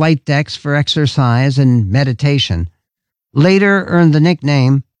his flight decks for exercise and meditation, later earned the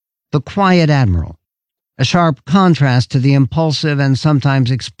nickname the Quiet Admiral, a sharp contrast to the impulsive and sometimes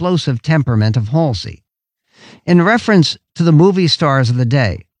explosive temperament of Halsey. In reference to the movie stars of the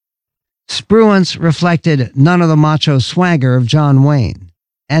day, Spruance reflected none of the macho swagger of John Wayne,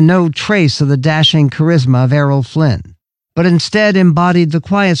 and no trace of the dashing charisma of Errol Flynn, but instead embodied the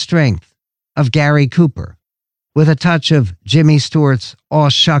quiet strength of Gary Cooper, with a touch of Jimmy Stewart's aw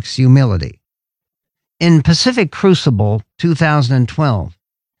shucks humility. In Pacific Crucible 2012,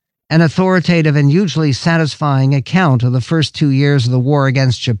 an authoritative and hugely satisfying account of the first 2 years of the war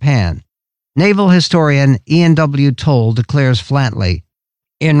against Japan, naval historian Ian W. Toll declares flatly,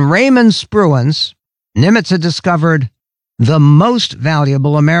 "In Raymond Spruance, Nimitz had discovered the most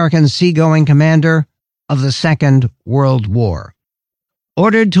valuable American seagoing commander of the Second World War.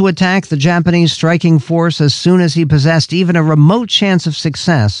 Ordered to attack the Japanese striking force as soon as he possessed even a remote chance of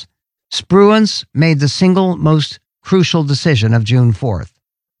success, Spruance made the single most crucial decision of June 4th.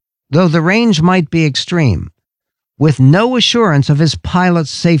 Though the range might be extreme, with no assurance of his pilot's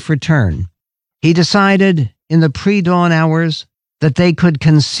safe return, he decided in the pre-dawn hours that they could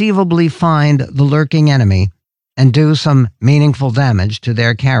conceivably find the lurking enemy and do some meaningful damage to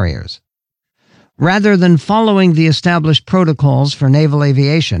their carriers. Rather than following the established protocols for naval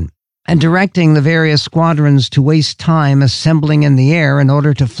aviation, and directing the various squadrons to waste time assembling in the air in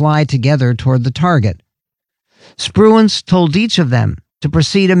order to fly together toward the target. Spruance told each of them to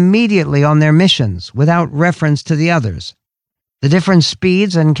proceed immediately on their missions without reference to the others. The different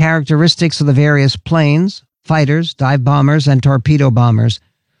speeds and characteristics of the various planes, fighters, dive bombers, and torpedo bombers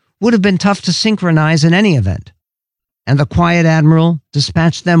would have been tough to synchronize in any event, and the quiet admiral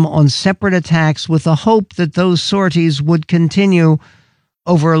dispatched them on separate attacks with the hope that those sorties would continue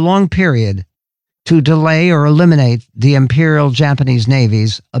over a long period to delay or eliminate the Imperial Japanese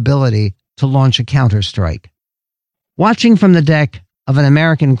Navy's ability to launch a counterstrike. Watching from the deck of an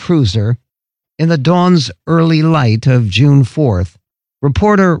American cruiser in the dawn's early light of June 4th,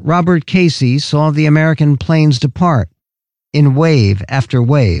 reporter Robert Casey saw the American planes depart in wave after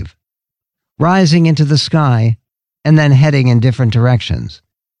wave, rising into the sky and then heading in different directions.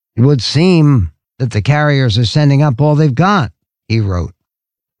 "It would seem that the carriers are sending up all they've got," he wrote.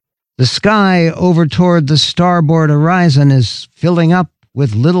 "The sky over toward the starboard horizon is filling up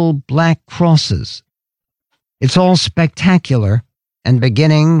with little black crosses. It's all spectacular and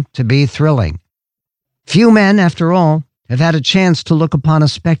beginning to be thrilling. Few men, after all, have had a chance to look upon a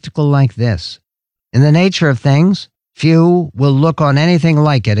spectacle like this. In the nature of things, few will look on anything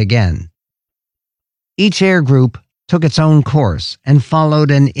like it again." Each air group took its own course and followed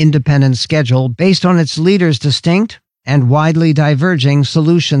an independent schedule based on its leader's distinct and widely diverging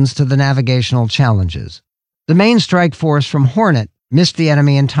solutions to the navigational challenges. The main strike force from Hornet missed the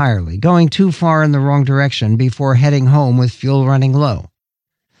enemy entirely, going too far in the wrong direction before heading home with fuel running low.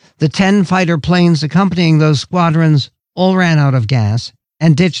 The 10 fighter planes accompanying those squadrons all ran out of gas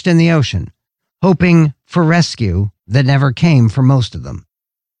and ditched in the ocean, hoping for rescue that never came for most of them.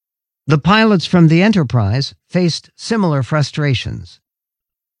 The pilots from the Enterprise faced similar frustrations,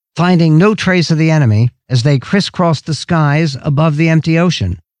 finding no trace of the enemy as they crisscrossed the skies above the empty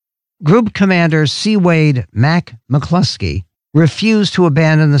ocean. Group Commander Seawade Mac McCluskey refused to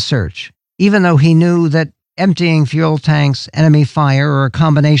abandon the search, even though he knew that emptying fuel tanks, enemy fire, or a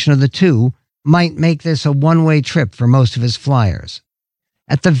combination of the two might make this a one-way trip for most of his flyers.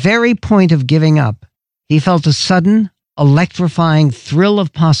 At the very point of giving up, he felt a sudden, electrifying thrill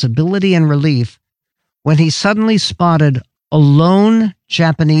of possibility and relief when he suddenly spotted a lone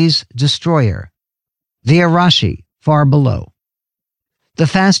Japanese destroyer, the Arashi, far below. The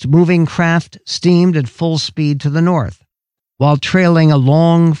fast-moving craft steamed at full speed to the north, while trailing a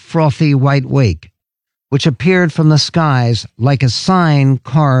long, frothy white wake, which appeared from the skies like a sign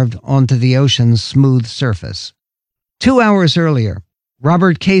carved onto the ocean's smooth surface. 2 hours earlier,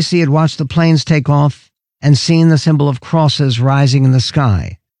 Robert Casey had watched the planes take off and seen the symbol of crosses rising in the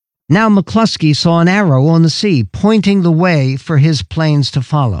sky. Now McCluskey saw an arrow on the sea, pointing the way for his planes to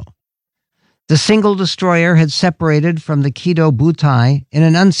follow. The single destroyer had separated from the Kido Butai in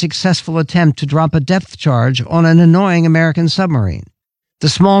an unsuccessful attempt to drop a depth charge on an annoying American submarine. The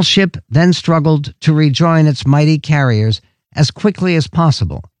small ship then struggled to rejoin its mighty carriers as quickly as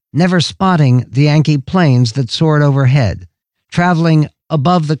possible, never spotting the Yankee planes that soared overhead, traveling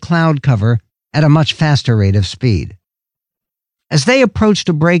above the cloud cover at a much faster rate of speed. As they approached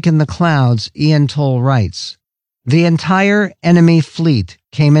a break in the clouds, Ian Toll writes, "The entire enemy fleet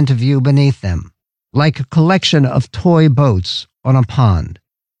came into view beneath them, like a collection of toy boats on a pond."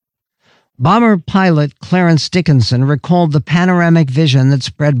 Bomber pilot Clarence Dickinson recalled the panoramic vision that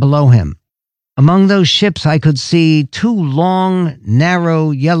spread below him. "Among those ships I could see 2 long,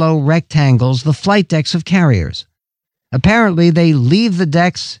 narrow, yellow rectangles, the flight decks of carriers. Apparently they leave the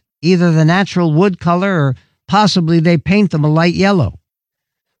decks either the natural wood color or possibly they paint them a light yellow.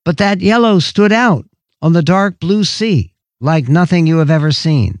 But that yellow stood out on the dark blue sea like nothing you have ever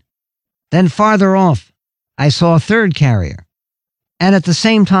seen. Then farther off, I saw a third carrier. And at the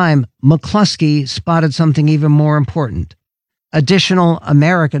same time, McCluskey spotted something even more important. Additional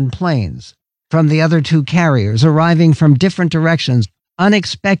American planes from the other 2 carriers arriving from different directions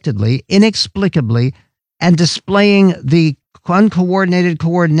unexpectedly, inexplicably, and displaying the uncoordinated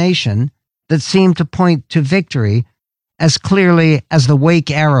coordination that seemed to point to victory as clearly as the wake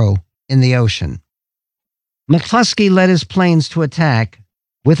arrow in the ocean. McCluskey led his planes to attack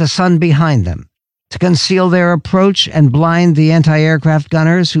with the sun behind them, to conceal their approach and blind the anti-aircraft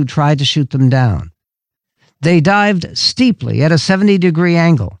gunners who tried to shoot them down. They dived steeply at a 70-degree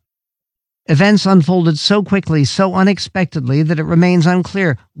angle. Events unfolded so quickly, so unexpectedly, that it remains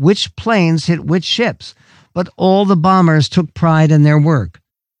unclear which planes hit which ships, but all the bombers took pride in their work.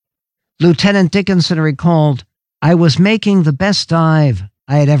 Lieutenant Dickinson recalled, "I was making the best dive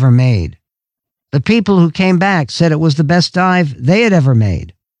I had ever made. The people who came back said it was the best dive they had ever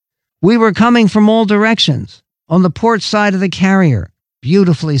made. We were coming from all directions, on the port side of the carrier,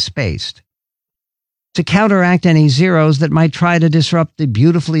 beautifully spaced. To counteract any Zeros that might try to disrupt the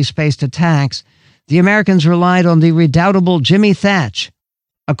beautifully spaced attacks, the Americans relied on the redoubtable Jimmy Thatch,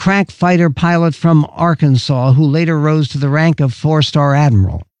 a crack fighter pilot from Arkansas who later rose to the rank of 4-star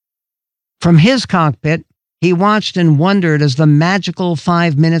admiral. From his cockpit, he watched and wondered as the magical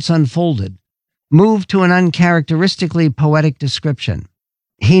 5 minutes unfolded, moved to an uncharacteristically poetic description.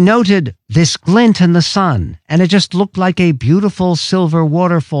 He noted this glint in the sun, and it just looked like a beautiful silver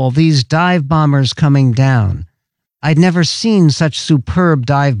waterfall, these dive bombers coming down. I'd never seen such superb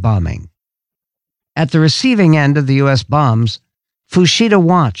dive bombing. At the receiving end of the U.S. bombs, Fushida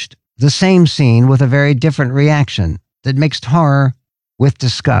watched the same scene with a very different reaction that mixed horror with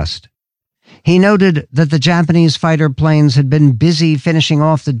disgust. He noted that the Japanese fighter planes had been busy finishing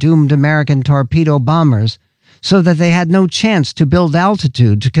off the doomed American torpedo bombers so that they had no chance to build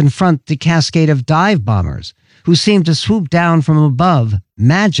altitude to confront the cascade of dive bombers who seemed to swoop down from above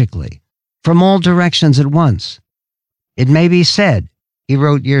magically from all directions at once. It may be said, he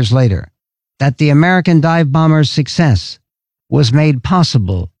wrote years later, that the American dive bombers' success was made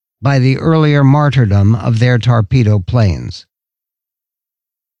possible by the earlier martyrdom of their torpedo planes.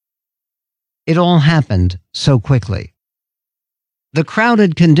 It all happened so quickly. The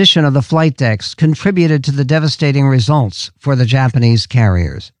crowded condition of the flight decks contributed to the devastating results for the Japanese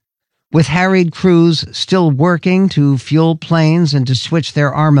carriers. With harried crews still working to fuel planes and to switch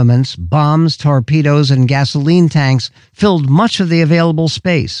their armaments, bombs, torpedoes, and gasoline tanks filled much of the available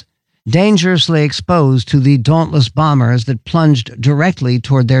space, dangerously exposed to the dauntless bombers that plunged directly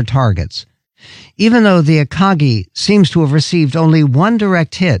toward their targets. Even though the Akagi seems to have received only one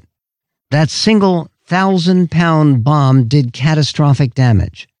direct hit, that single 1,000-pound bomb did catastrophic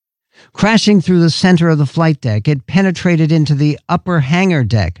damage. Crashing through the center of the flight deck, it penetrated into the upper hangar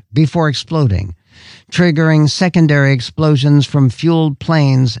deck before exploding, triggering secondary explosions from fueled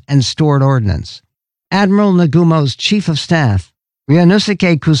planes and stored ordnance. Admiral Nagumo's chief of staff,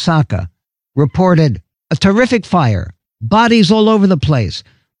 Ryunosuke Kusaka, reported, "A terrific fire. Bodies all over the place.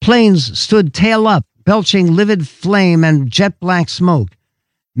 Planes stood tail up, belching livid flame and jet black smoke,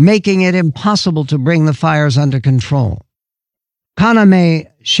 making it impossible to bring the fires under control." Kaname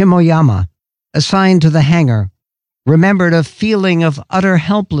Shimoyama, assigned to the hangar, remembered a feeling of utter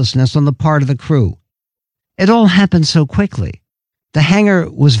helplessness on the part of the crew. It all happened so quickly. The hangar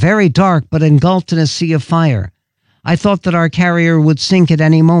was very dark but engulfed in a sea of fire. I thought that our carrier would sink at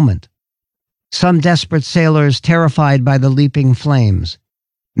any moment. Some desperate sailors, terrified by the leaping flames,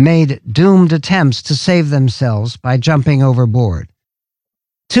 made doomed attempts to save themselves by jumping overboard.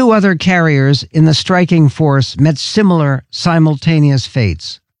 2 other carriers in the striking force met similar simultaneous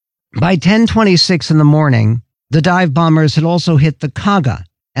fates. By 10:26 in the morning, the dive bombers had also hit the Kaga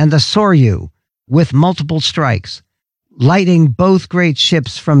and the Soryu with multiple strikes, lighting both great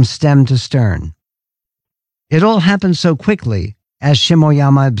ships from stem to stern. It all happened so quickly, as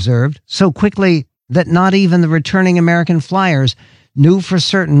Shimoyama observed, so quickly that not even the returning American flyers knew for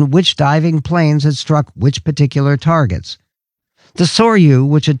certain which diving planes had struck which particular targets. The Soryu,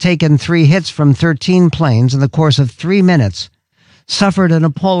 which had taken 3 hits from 13 planes in the course of 3 minutes, suffered an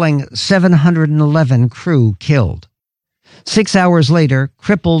appalling 711 crew killed. 6 hours later,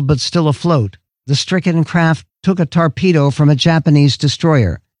 crippled but still afloat, the stricken craft took a torpedo from a Japanese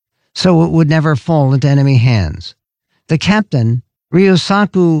destroyer, so it would never fall into enemy hands. The captain,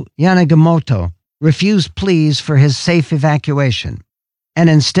 Ryusaku Yanagimoto, refused pleas for his safe evacuation, and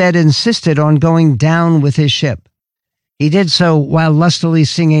instead insisted on going down with his ship. He did so while lustily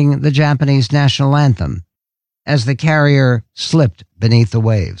singing the Japanese national anthem, as the carrier slipped beneath the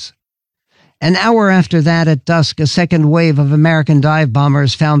waves. An hour after that, at dusk, a second wave of American dive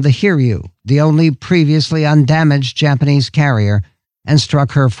bombers found the Hiryu, the only previously undamaged Japanese carrier, and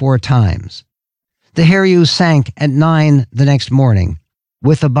struck her 4 times. The Hiryu sank at 9 the next morning,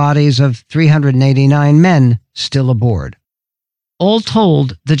 with the bodies of 389 men still aboard. All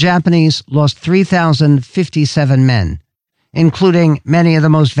told, the Japanese lost 3,057 men, including many of the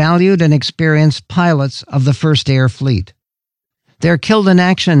most valued and experienced pilots of the First Air Fleet. Their killed in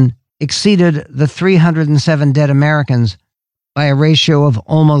action exceeded the 307 dead Americans by a ratio of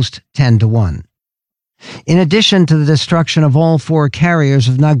almost 10-1. In addition to the destruction of all 4 carriers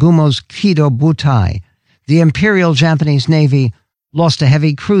of Nagumo's Kido Butai, the Imperial Japanese Navy lost a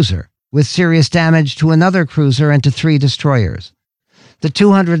heavy cruiser, with serious damage to another cruiser and to 3 destroyers. The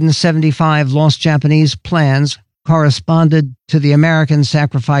 275 lost Japanese planes corresponded to the American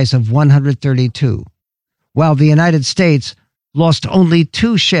sacrifice of 132, while the United States lost only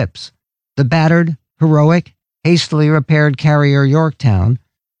 2 ships, the battered, heroic, hastily repaired carrier Yorktown,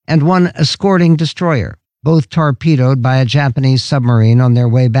 and 1 escorting destroyer, both torpedoed by a Japanese submarine on their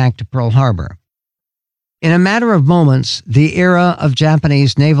way back to Pearl Harbor. In a matter of moments, the era of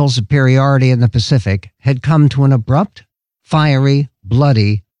Japanese naval superiority in the Pacific had come to an abrupt, fiery,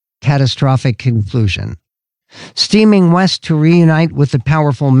 bloody, catastrophic conclusion. Steaming west to reunite with the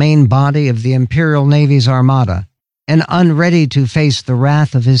powerful main body of the Imperial Navy's armada, and unready to face the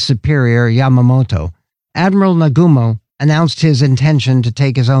wrath of his superior Yamamoto, Admiral Nagumo announced his intention to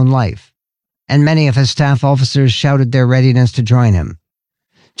take his own life, and many of his staff officers shouted their readiness to join him.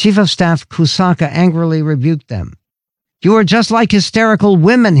 Chief of Staff Kusaka angrily rebuked them. "You are just like hysterical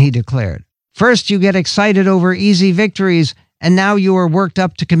women," he declared. "First you get excited over easy victories, and now you are worked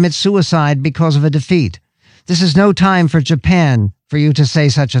up to commit suicide because of a defeat. This is no time for Japan for you to say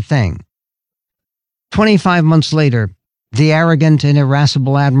such a thing." 25 months later, the arrogant and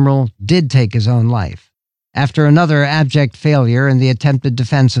irascible admiral did take his own life, after another abject failure in the attempted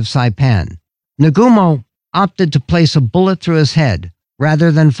defense of Saipan. Nagumo opted to place a bullet through his head,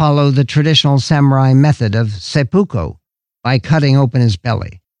 rather than follow the traditional samurai method of seppuku by cutting open his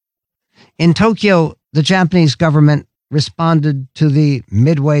belly. In Tokyo, the Japanese government responded to the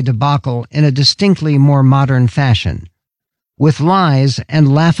Midway debacle in a distinctly more modern fashion, with lies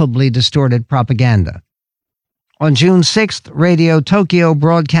and laughably distorted propaganda. On June 6th, Radio Tokyo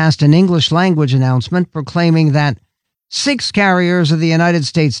broadcast an English-language announcement proclaiming that 6 carriers of the United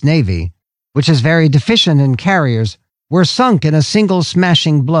States Navy, which is very deficient in carriers, were sunk in a single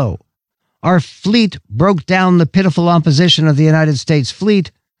smashing blow. Our fleet broke down the pitiful opposition of the United States fleet,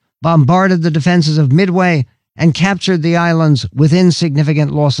 bombarded the defenses of Midway, and captured the islands with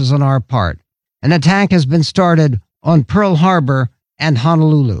insignificant losses on our part. An attack has been started on Pearl Harbor and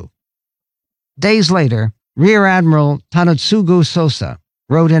Honolulu. Days later, Rear Admiral Tanotsugu Sosa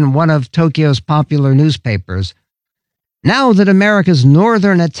wrote in one of Tokyo's popular newspapers, "Now that America's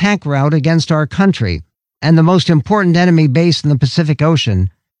northern attack route against our country and the most important enemy base in the Pacific Ocean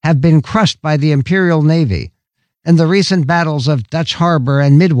have been crushed by the Imperial Navy and the recent battles of Dutch Harbor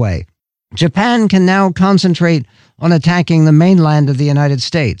and Midway, Japan can now concentrate on attacking the mainland of the United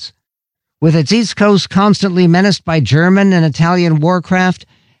States. With its east coast constantly menaced by German and Italian warcraft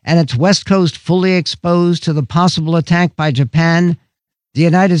and its west coast fully exposed to the possible attack by Japan, the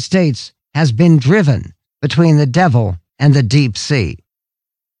United States has been driven between the devil and the deep sea."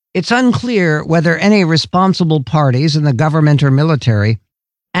 It's unclear whether any responsible parties in the government or military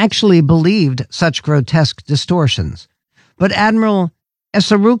actually believed such grotesque distortions, but Admiral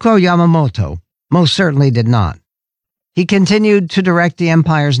Isaruko Yamamoto most certainly did not. He continued to direct the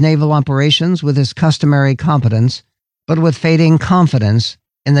Empire's naval operations with his customary competence, but with fading confidence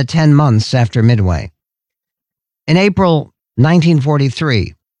in the 10 months after Midway. In April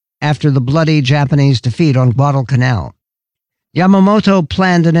 1943, after the bloody Japanese defeat on Guadalcanal, Yamamoto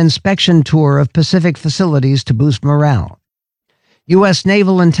planned an inspection tour of Pacific facilities to boost morale. U.S.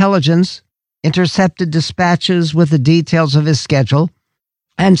 naval intelligence intercepted dispatches with the details of his schedule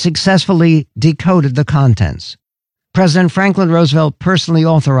and successfully decoded the contents. President Franklin Roosevelt personally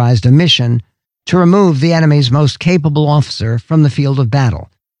authorized a mission to remove the enemy's most capable officer from the field of battle.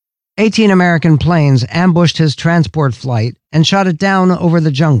 18 American planes ambushed his transport flight and shot it down over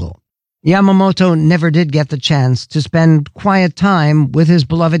the jungle. Yamamoto never did get the chance to spend quiet time with his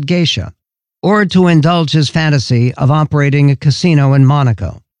beloved geisha, or to indulge his fantasy of operating a casino in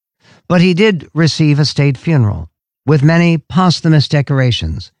Monaco. But he did receive a state funeral, with many posthumous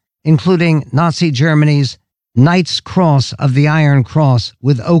decorations, including Nazi Germany's Knight's Cross of the Iron Cross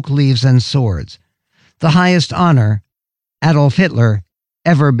with oak leaves and swords, the highest honor Adolf Hitler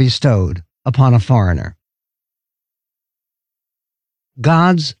ever bestowed upon a foreigner.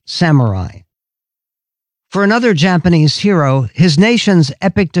 God's Samurai. For another Japanese hero, his nation's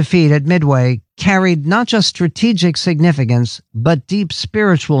epic defeat at Midway carried not just strategic significance, but deep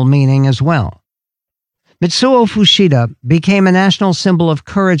spiritual meaning as well. Mitsuo Fuchida became a national symbol of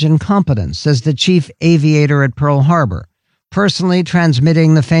courage and competence as the chief aviator at Pearl Harbor, personally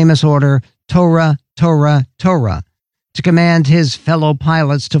transmitting the famous order, "Tora, Tora, Tora," to command his fellow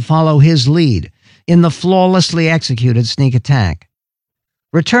pilots to follow his lead in the flawlessly executed sneak attack.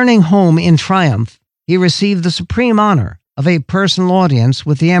 Returning home in triumph, he received the supreme honor of a personal audience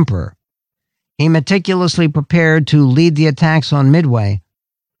with the Emperor. He meticulously prepared to lead the attacks on Midway,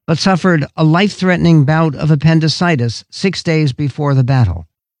 but suffered a life-threatening bout of appendicitis 6 days before the battle.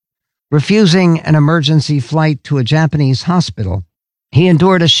 Refusing an emergency flight to a Japanese hospital, he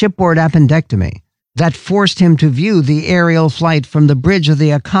endured a shipboard appendectomy that forced him to view the aerial flight from the bridge of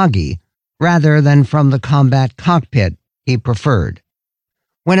the Akagi rather than from the combat cockpit he preferred.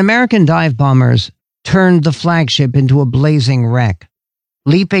 When American dive bombers turned the flagship into a blazing wreck,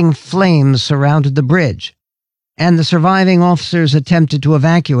 Leaping flames surrounded the bridge, and the surviving officers attempted to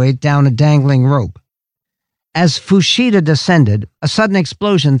evacuate down a dangling rope. As Fushida descended, a sudden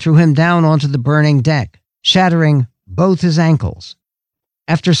explosion threw him down onto the burning deck, shattering both his ankles.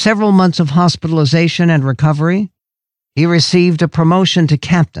 After several months of hospitalization and recovery, he received a promotion to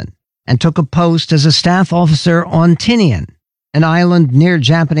captain and took a post as a staff officer on Tinian, an island near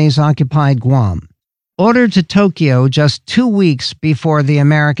Japanese-occupied Guam. Ordered to Tokyo just 2 weeks before the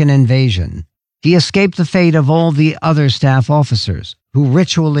American invasion, he escaped the fate of all the other staff officers who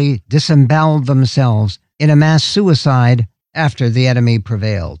ritually disemboweled themselves in a mass suicide after the enemy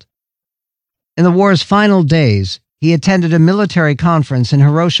prevailed. In the war's final days, he attended a military conference in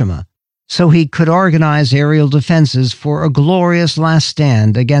Hiroshima so he could organize aerial defenses for a glorious last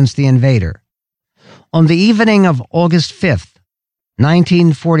stand against the invader. On the evening of August 5th,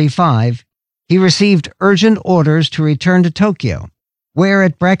 1945, he received urgent orders to return to Tokyo, where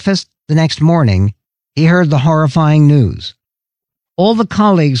at breakfast the next morning, he heard the horrifying news. All the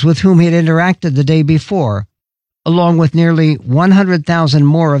colleagues with whom he had interacted the day before, along with nearly 100,000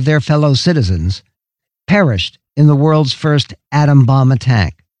 more of their fellow citizens, perished in the world's first atom bomb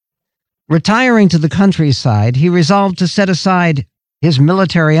attack. Retiring to the countryside, he resolved to set aside his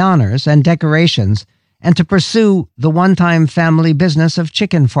military honors and decorations and to pursue the one-time family business of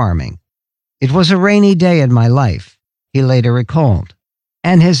chicken farming. It was a rainy day in my life, he later recalled,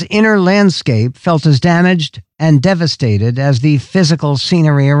 and his inner landscape felt as damaged and devastated as the physical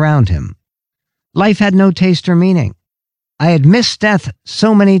scenery around him. Life had no taste or meaning. I had missed death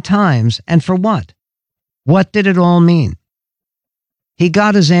so many times, and for what? What did it all mean? He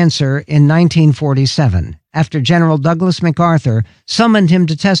got his answer in 1947, after General Douglas MacArthur summoned him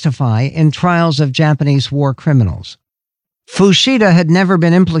to testify in trials of Japanese war criminals. Fushida had never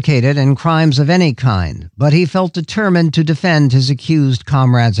been implicated in crimes of any kind, but he felt determined to defend his accused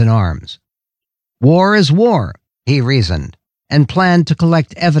comrades in arms. War is war, he reasoned, and planned to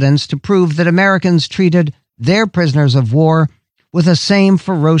collect evidence to prove that Americans treated their prisoners of war with the same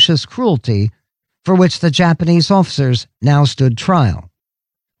ferocious cruelty for which the Japanese officers now stood trial.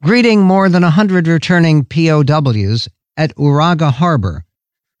 Greeting more than 100 returning POWs at Uraga Harbor,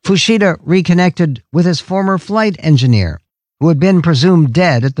 Fushida reconnected with his former flight engineer, who had been presumed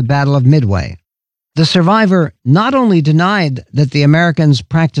dead at the Battle of Midway. The survivor not only denied that the Americans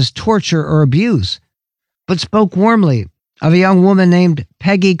practiced torture or abuse, but spoke warmly of a young woman named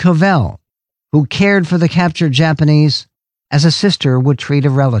Peggy Covell, who cared for the captured Japanese as a sister would treat a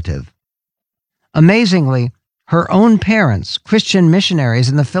relative. Amazingly, her own parents, Christian missionaries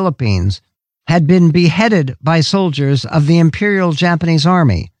in the Philippines, had been beheaded by soldiers of the Imperial Japanese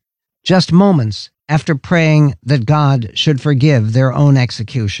Army, just moments after praying that God should forgive their own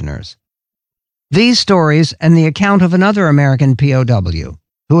executioners. These stories and the account of another American POW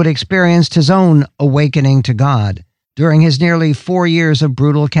who had experienced his own awakening to God during his nearly 4 years of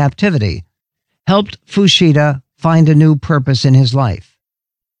brutal captivity helped Fushida find a new purpose in his life.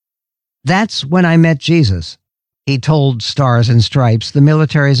 "That's when I met Jesus," he told Stars and Stripes, the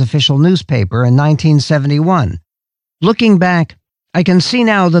military's official newspaper, in 1971. "Looking back, I can see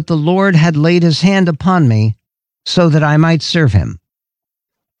now that the Lord had laid his hand upon me so that I might serve him."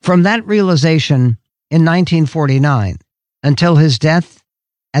 From that realization in 1949 until his death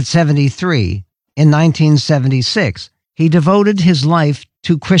at 73 in 1976, he devoted his life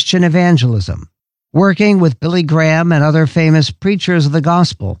to Christian evangelism, working with Billy Graham and other famous preachers of the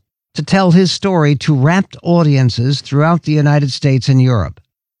gospel to tell his story to rapt audiences throughout the United States and Europe.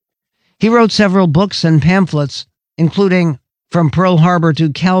 He wrote several books and pamphlets, including From Pearl Harbor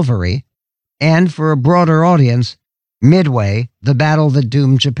to Calvary, and for a broader audience, Midway, The Battle That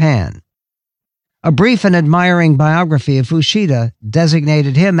Doomed Japan. A brief and admiring biography of Fushida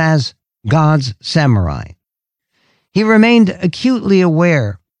designated him as God's samurai. He remained acutely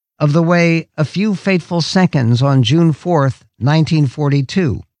aware of the way a few fateful seconds on June 4th,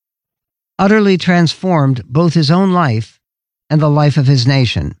 1942, utterly transformed both his own life and the life of his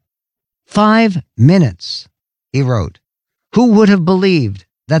nation. 5 minutes, he wrote. Who would have believed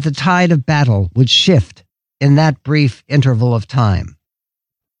that the tide of battle would shift in that brief interval of time?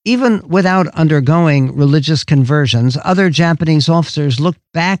 Even without undergoing religious conversions, other Japanese officers looked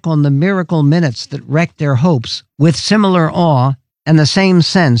back on the miracle minutes that wrecked their hopes with similar awe and the same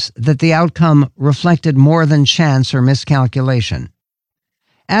sense that the outcome reflected more than chance or miscalculation.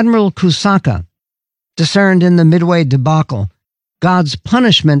 Admiral Kusaka discerned in the Midway debacle God's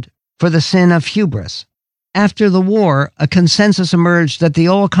punishment for the sin of hubris. After the war, a consensus emerged that the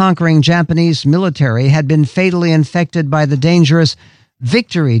all-conquering Japanese military had been fatally infected by the dangerous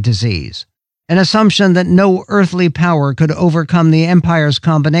victory disease, an assumption that no earthly power could overcome the empire's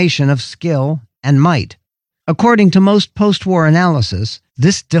combination of skill and might. According to most post-war analysis,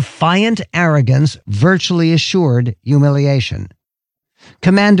 this defiant arrogance virtually assured humiliation.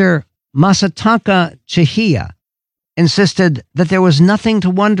 Commander Masataka Chihiya insisted that there was nothing to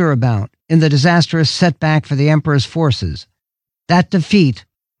wonder about in the disastrous setback for the emperor's forces. That defeat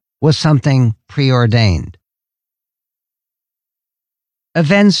was something preordained.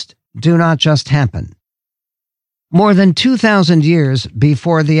 Events do not just happen. More than 2,000 years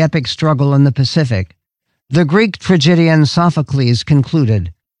before the epic struggle in the Pacific, the Greek tragedian Sophocles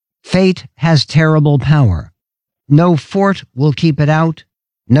concluded, "Fate has terrible power. No fort will keep it out,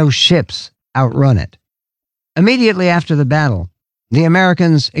 no ships outrun it." Immediately after the battle, the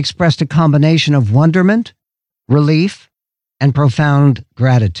Americans expressed a combination of wonderment, relief, and profound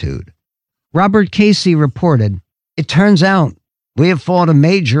gratitude. Robert Casey reported, "It turns out we have fought a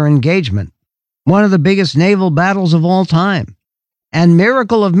major engagement, one of the biggest naval battles of all time, and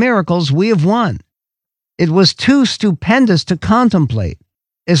miracle of miracles, we have won. It was too stupendous to contemplate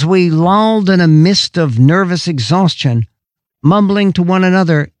as we lolled in a mist of nervous exhaustion, mumbling to one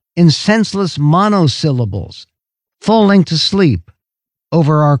another in senseless monosyllables, falling to sleep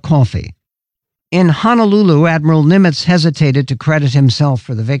over our coffee." In Honolulu, Admiral Nimitz hesitated to credit himself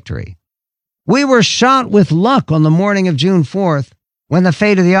for the victory. "We were shot with luck on the morning of June 4th, when the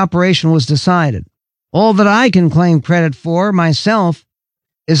fate of the operation was decided. All that I can claim credit for, myself,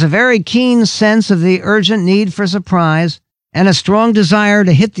 is a very keen sense of the urgent need for surprise and a strong desire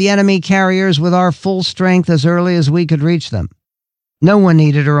to hit the enemy carriers with our full strength as early as we could reach them." No one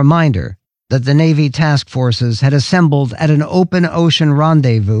needed a reminder that the Navy task forces had assembled at an open ocean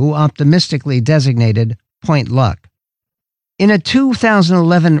rendezvous optimistically designated Point Luck. In a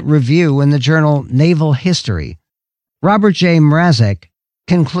 2011 review in the journal Naval History, Robert J. Mrazek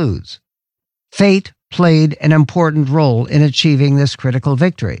concludes, "Fate played an important role in achieving this critical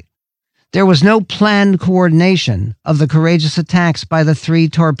victory. There was no planned coordination of the courageous attacks by the 3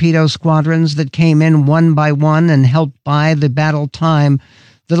 torpedo squadrons that came in one by one and helped buy the battle time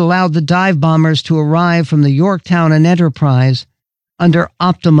that allowed the dive bombers to arrive from the Yorktown and Enterprise under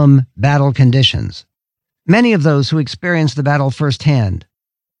optimum battle conditions. Many of those who experienced the battle firsthand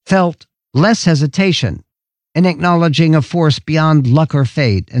felt less hesitation in acknowledging a force beyond luck or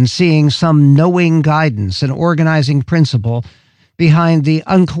fate and seeing some knowing guidance and organizing principle behind the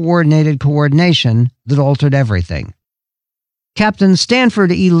uncoordinated coordination that altered everything." Captain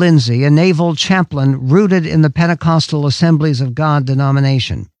Stanford E. Lindsay, a naval chaplain rooted in the Pentecostal Assemblies of God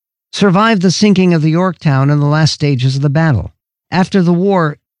denomination, survived the sinking of the Yorktown in the last stages of the battle. After the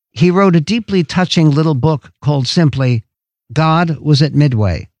war, he wrote a deeply touching little book called simply, "God Was at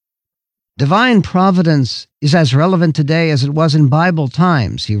Midway." "Divine providence is as relevant today as it was in Bible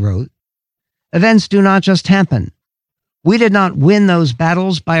times," he wrote. "Events do not just happen. We did not win those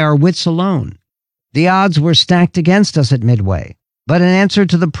battles by our wits alone. The odds were stacked against us at Midway, but in answer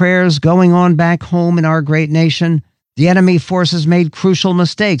to the prayers going on back home in our great nation, the enemy forces made crucial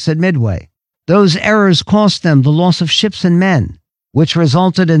mistakes at Midway. Those errors cost them the loss of ships and men, which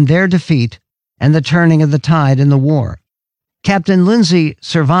resulted in their defeat and the turning of the tide in the war." Captain Lindsay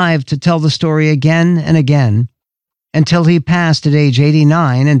survived to tell the story again and again until he passed at age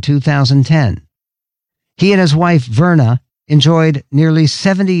 89 in 2010. He and his wife, Verna, enjoyed nearly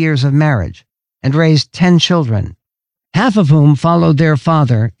 70 years of marriage and raised 10 children, half of whom followed their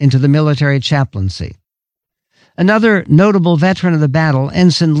father into the military chaplaincy. Another notable veteran of the battle,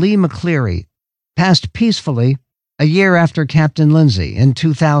 Ensign Lee McCleary, passed peacefully a year after Captain Lindsay in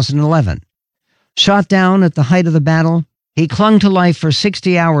 2011. Shot down at the height of the battle, he clung to life for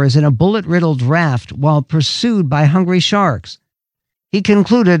 60 hours in a bullet-riddled raft while pursued by hungry sharks. He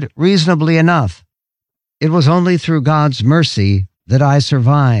concluded, reasonably enough, "It was only through God's mercy that I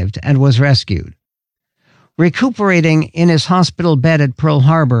survived and was rescued." Recuperating in his hospital bed at Pearl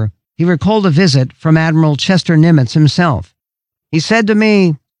Harbor, he recalled a visit from Admiral Chester Nimitz himself. "He said to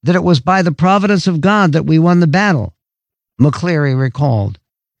me that it was by the providence of God that we won the battle," McCleary recalled.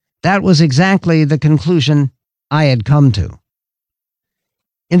 "That was exactly the conclusion I had come to."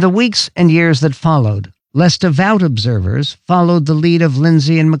 In the weeks and years that followed, less devout observers followed the lead of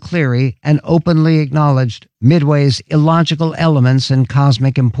Lindsay and McCleary and openly acknowledged Midway's illogical elements and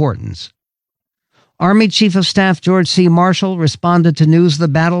cosmic importance. Army Chief of Staff George C. Marshall responded to news of the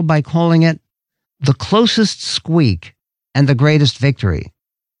battle by calling it the closest squeak and the greatest victory.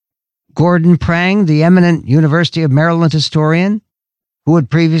 Gordon Prang, the eminent University of Maryland historian, who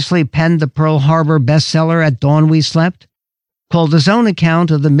had previously penned the Pearl Harbor bestseller At Dawn We Slept, called his own account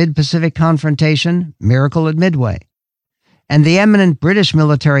of the Mid-Pacific confrontation Miracle at Midway. and the eminent British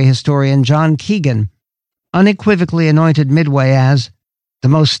military historian John Keegan unequivocally anointed Midway as the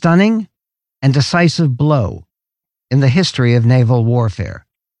most stunning and decisive blow in the history of naval warfare.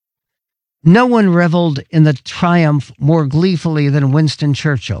 No one reveled in the triumph more gleefully than Winston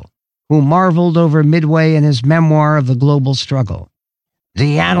Churchill, who marveled over Midway in his memoir of the global struggle.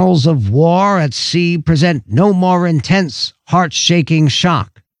 The annals of war at sea present no more intense, heart-shaking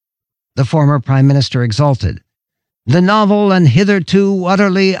shock, the former Prime Minister exulted. The novel and hitherto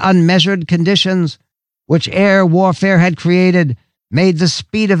utterly unmeasured conditions which air warfare had created made the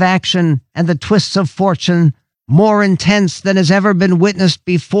speed of action and the twists of fortune more intense than has ever been witnessed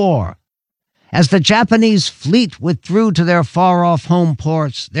before. As the Japanese fleet withdrew to their far-off home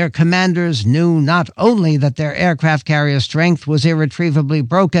ports, their commanders knew not only that their aircraft carrier strength was irretrievably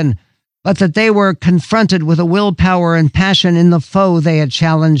broken, but that they were confronted with a willpower and passion in the foe they had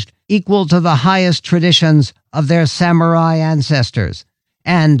challenged equal to the highest traditions of their samurai ancestors,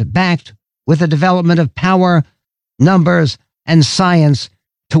 and backed with a development of power, numbers, and science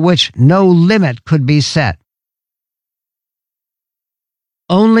to which no limit could be set.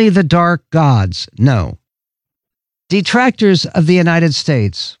 Only the dark gods know. Detractors of the United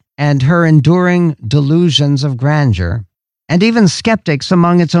States and her enduring delusions of grandeur, and even skeptics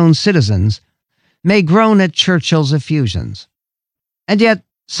among its own citizens, may groan at Churchill's effusions. And yet,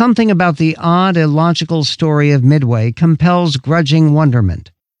 something about the odd, illogical story of Midway compels grudging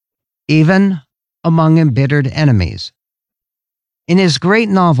wonderment, even among embittered enemies. In his great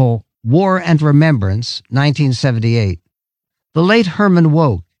novel, War and Remembrance, 1978, the late Hermann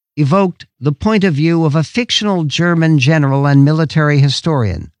Wouk evoked the point of view of a fictional German general and military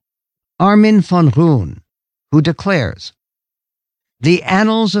historian, Armin von Roon, who declares, "The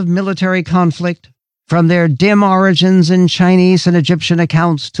annals of military conflict, from their dim origins in Chinese and Egyptian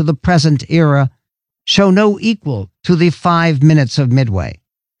accounts to the present era, show no equal to the 5 minutes of Midway.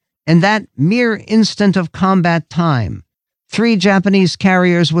 In that mere instant of combat time, 3 Japanese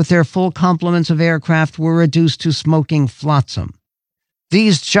carriers with their full complements of aircraft were reduced to smoking flotsam.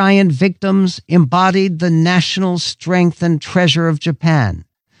 These giant victims embodied the national strength and treasure of Japan,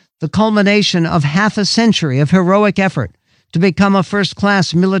 the culmination of half a century of heroic effort to become a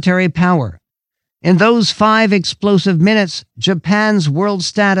first-class military power. In those 5 explosive minutes, Japan's world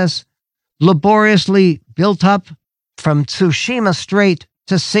status, laboriously built up from Tsushima Strait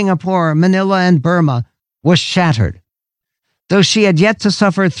to Singapore, Manila, and Burma, was shattered. Though she had yet to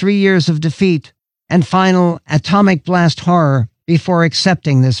suffer 3 years of defeat and final atomic blast horror before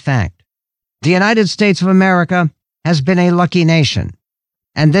accepting this fact. The United States of America has been a lucky nation,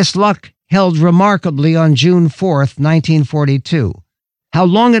 and this luck held remarkably on June 4th, 1942. How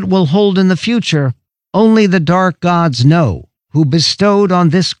long it will hold in the future, only the dark gods know, who bestowed on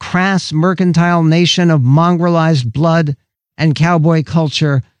this crass mercantile nation of mongrelized blood and cowboy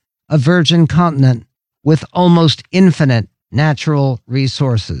culture a virgin continent with almost infinite natural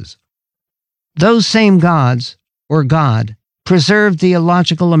resources. Those same gods, or God, preserved the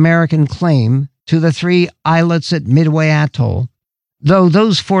illogical American claim to the 3 islets at Midway Atoll, though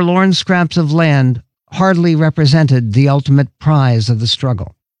those forlorn scraps of land hardly represented the ultimate prize of the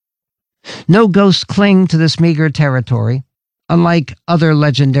struggle. No ghosts cling to this meager territory, unlike other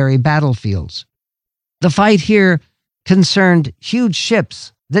legendary battlefields. The fight here concerned huge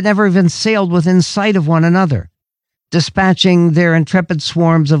ships that never even sailed within sight of one another, dispatching their intrepid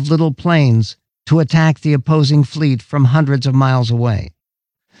swarms of little planes to attack the opposing fleet from hundreds of miles away.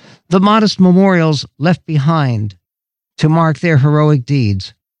 The modest memorials left behind to mark their heroic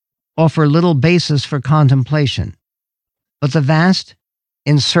deeds offer little basis for contemplation, but the vast,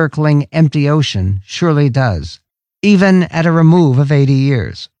 encircling empty ocean surely does, even at a remove of 80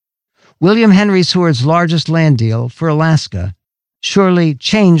 years. William Henry Seward's largest land deal for Alaska surely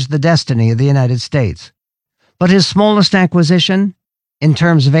changed the destiny of the United States, but his smallest acquisition, in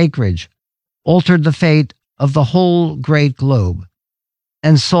terms of acreage, altered the fate of the whole great globe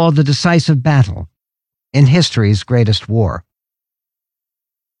and saw the decisive battle in history's greatest war.